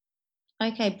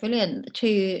 Okay, brilliant.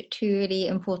 Two really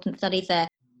important studies there.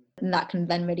 And that can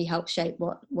then really help shape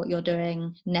what you're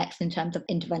doing next in terms of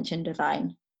intervention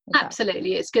design.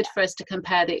 Absolutely. It's good for us to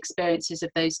compare the experiences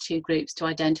of those 2 groups to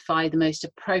identify the most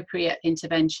appropriate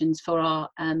interventions for our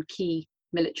key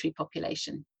military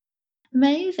population.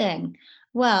 Amazing.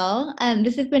 Well,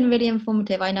 this has been really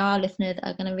informative. I know our listeners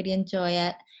are going to really enjoy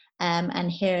it and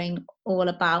hearing all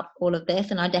about all of this.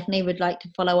 And I definitely would like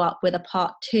to follow up with a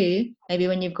part 2, maybe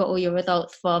when you've got all your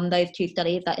results from those 2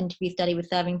 studies, that interview study with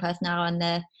serving personnel and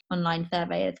the online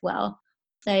survey as well.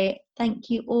 So thank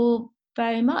you all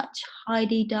very much,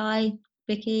 Heidi, Di,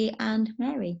 Vicky and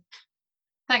Mary.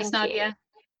 Thanks, Nadia.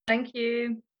 Thank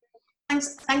you.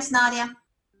 Thanks, Nadia.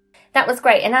 That was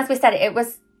great. And as we said, it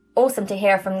was awesome to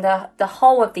hear from the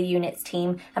whole of the units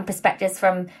team and perspectives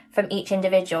from each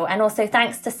individual. And also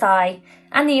thanks to Sai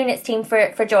and the units team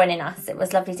for joining us. It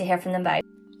was lovely to hear from them both.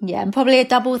 Yeah, and probably a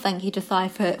double thank you to Sai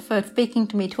for speaking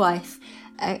to me twice.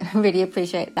 I really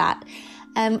appreciate that.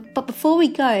 But before we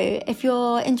go, if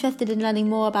you're interested in learning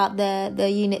more about the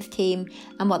units team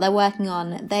and what they're working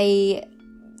on,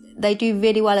 they do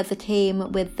really well as a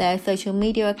team with their social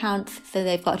media accounts. So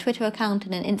they've got a Twitter account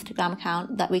and an Instagram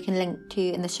account that we can link to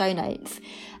in the show notes.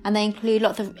 And they include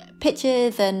lots of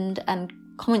pictures and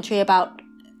commentary about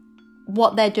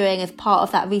what they're doing as part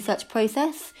of that research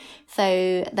process.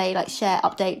 So they share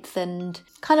updates and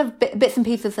kind of bits and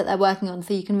pieces that they're working on,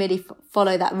 so you can really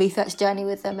follow that research journey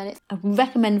with them. And I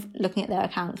recommend looking at their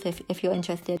accounts if you're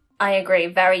interested. I agree,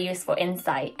 very useful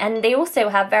insight. And they also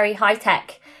have very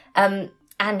high-tech and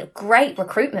great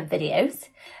recruitment videos.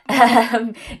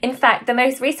 In fact, the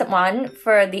most recent one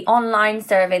for the online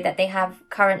survey that they have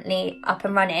currently up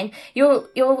and running,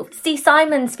 you'll see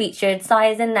Simon's featured. Sai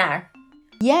is in there.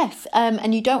 Yes,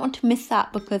 and you don't want to miss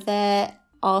that because there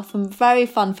are some very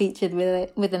fun features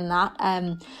within that.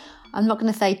 I'm not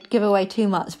going to give away too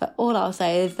much, but all I'll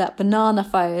say is that banana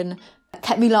phone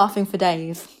kept me laughing for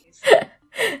days.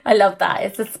 I love that.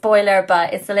 It's a spoiler,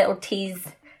 but it's a little tease.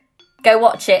 Go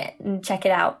watch it and check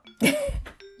it out.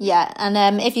 Yeah,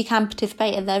 and if you can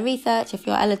participate in their research, if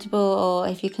you're eligible, or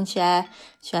if you can share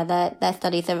their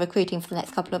studies, they're recruiting for the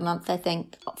next couple of months, I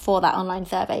think, for that online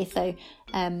survey. So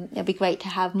it'll be great to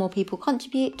have more people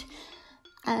contribute.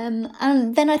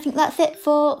 And then I think that's it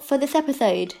for this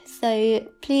episode. So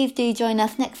please do join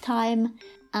us next time.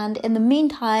 And in the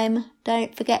meantime,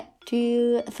 don't forget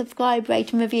to subscribe,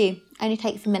 rate and review. It only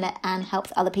takes a minute and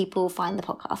helps other people find the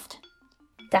podcast.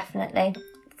 Definitely.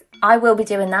 I will be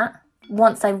doing that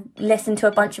once I listen to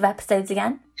a bunch of episodes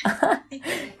again.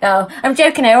 No, I'm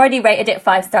joking. I already rated it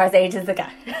 5 stars ages ago.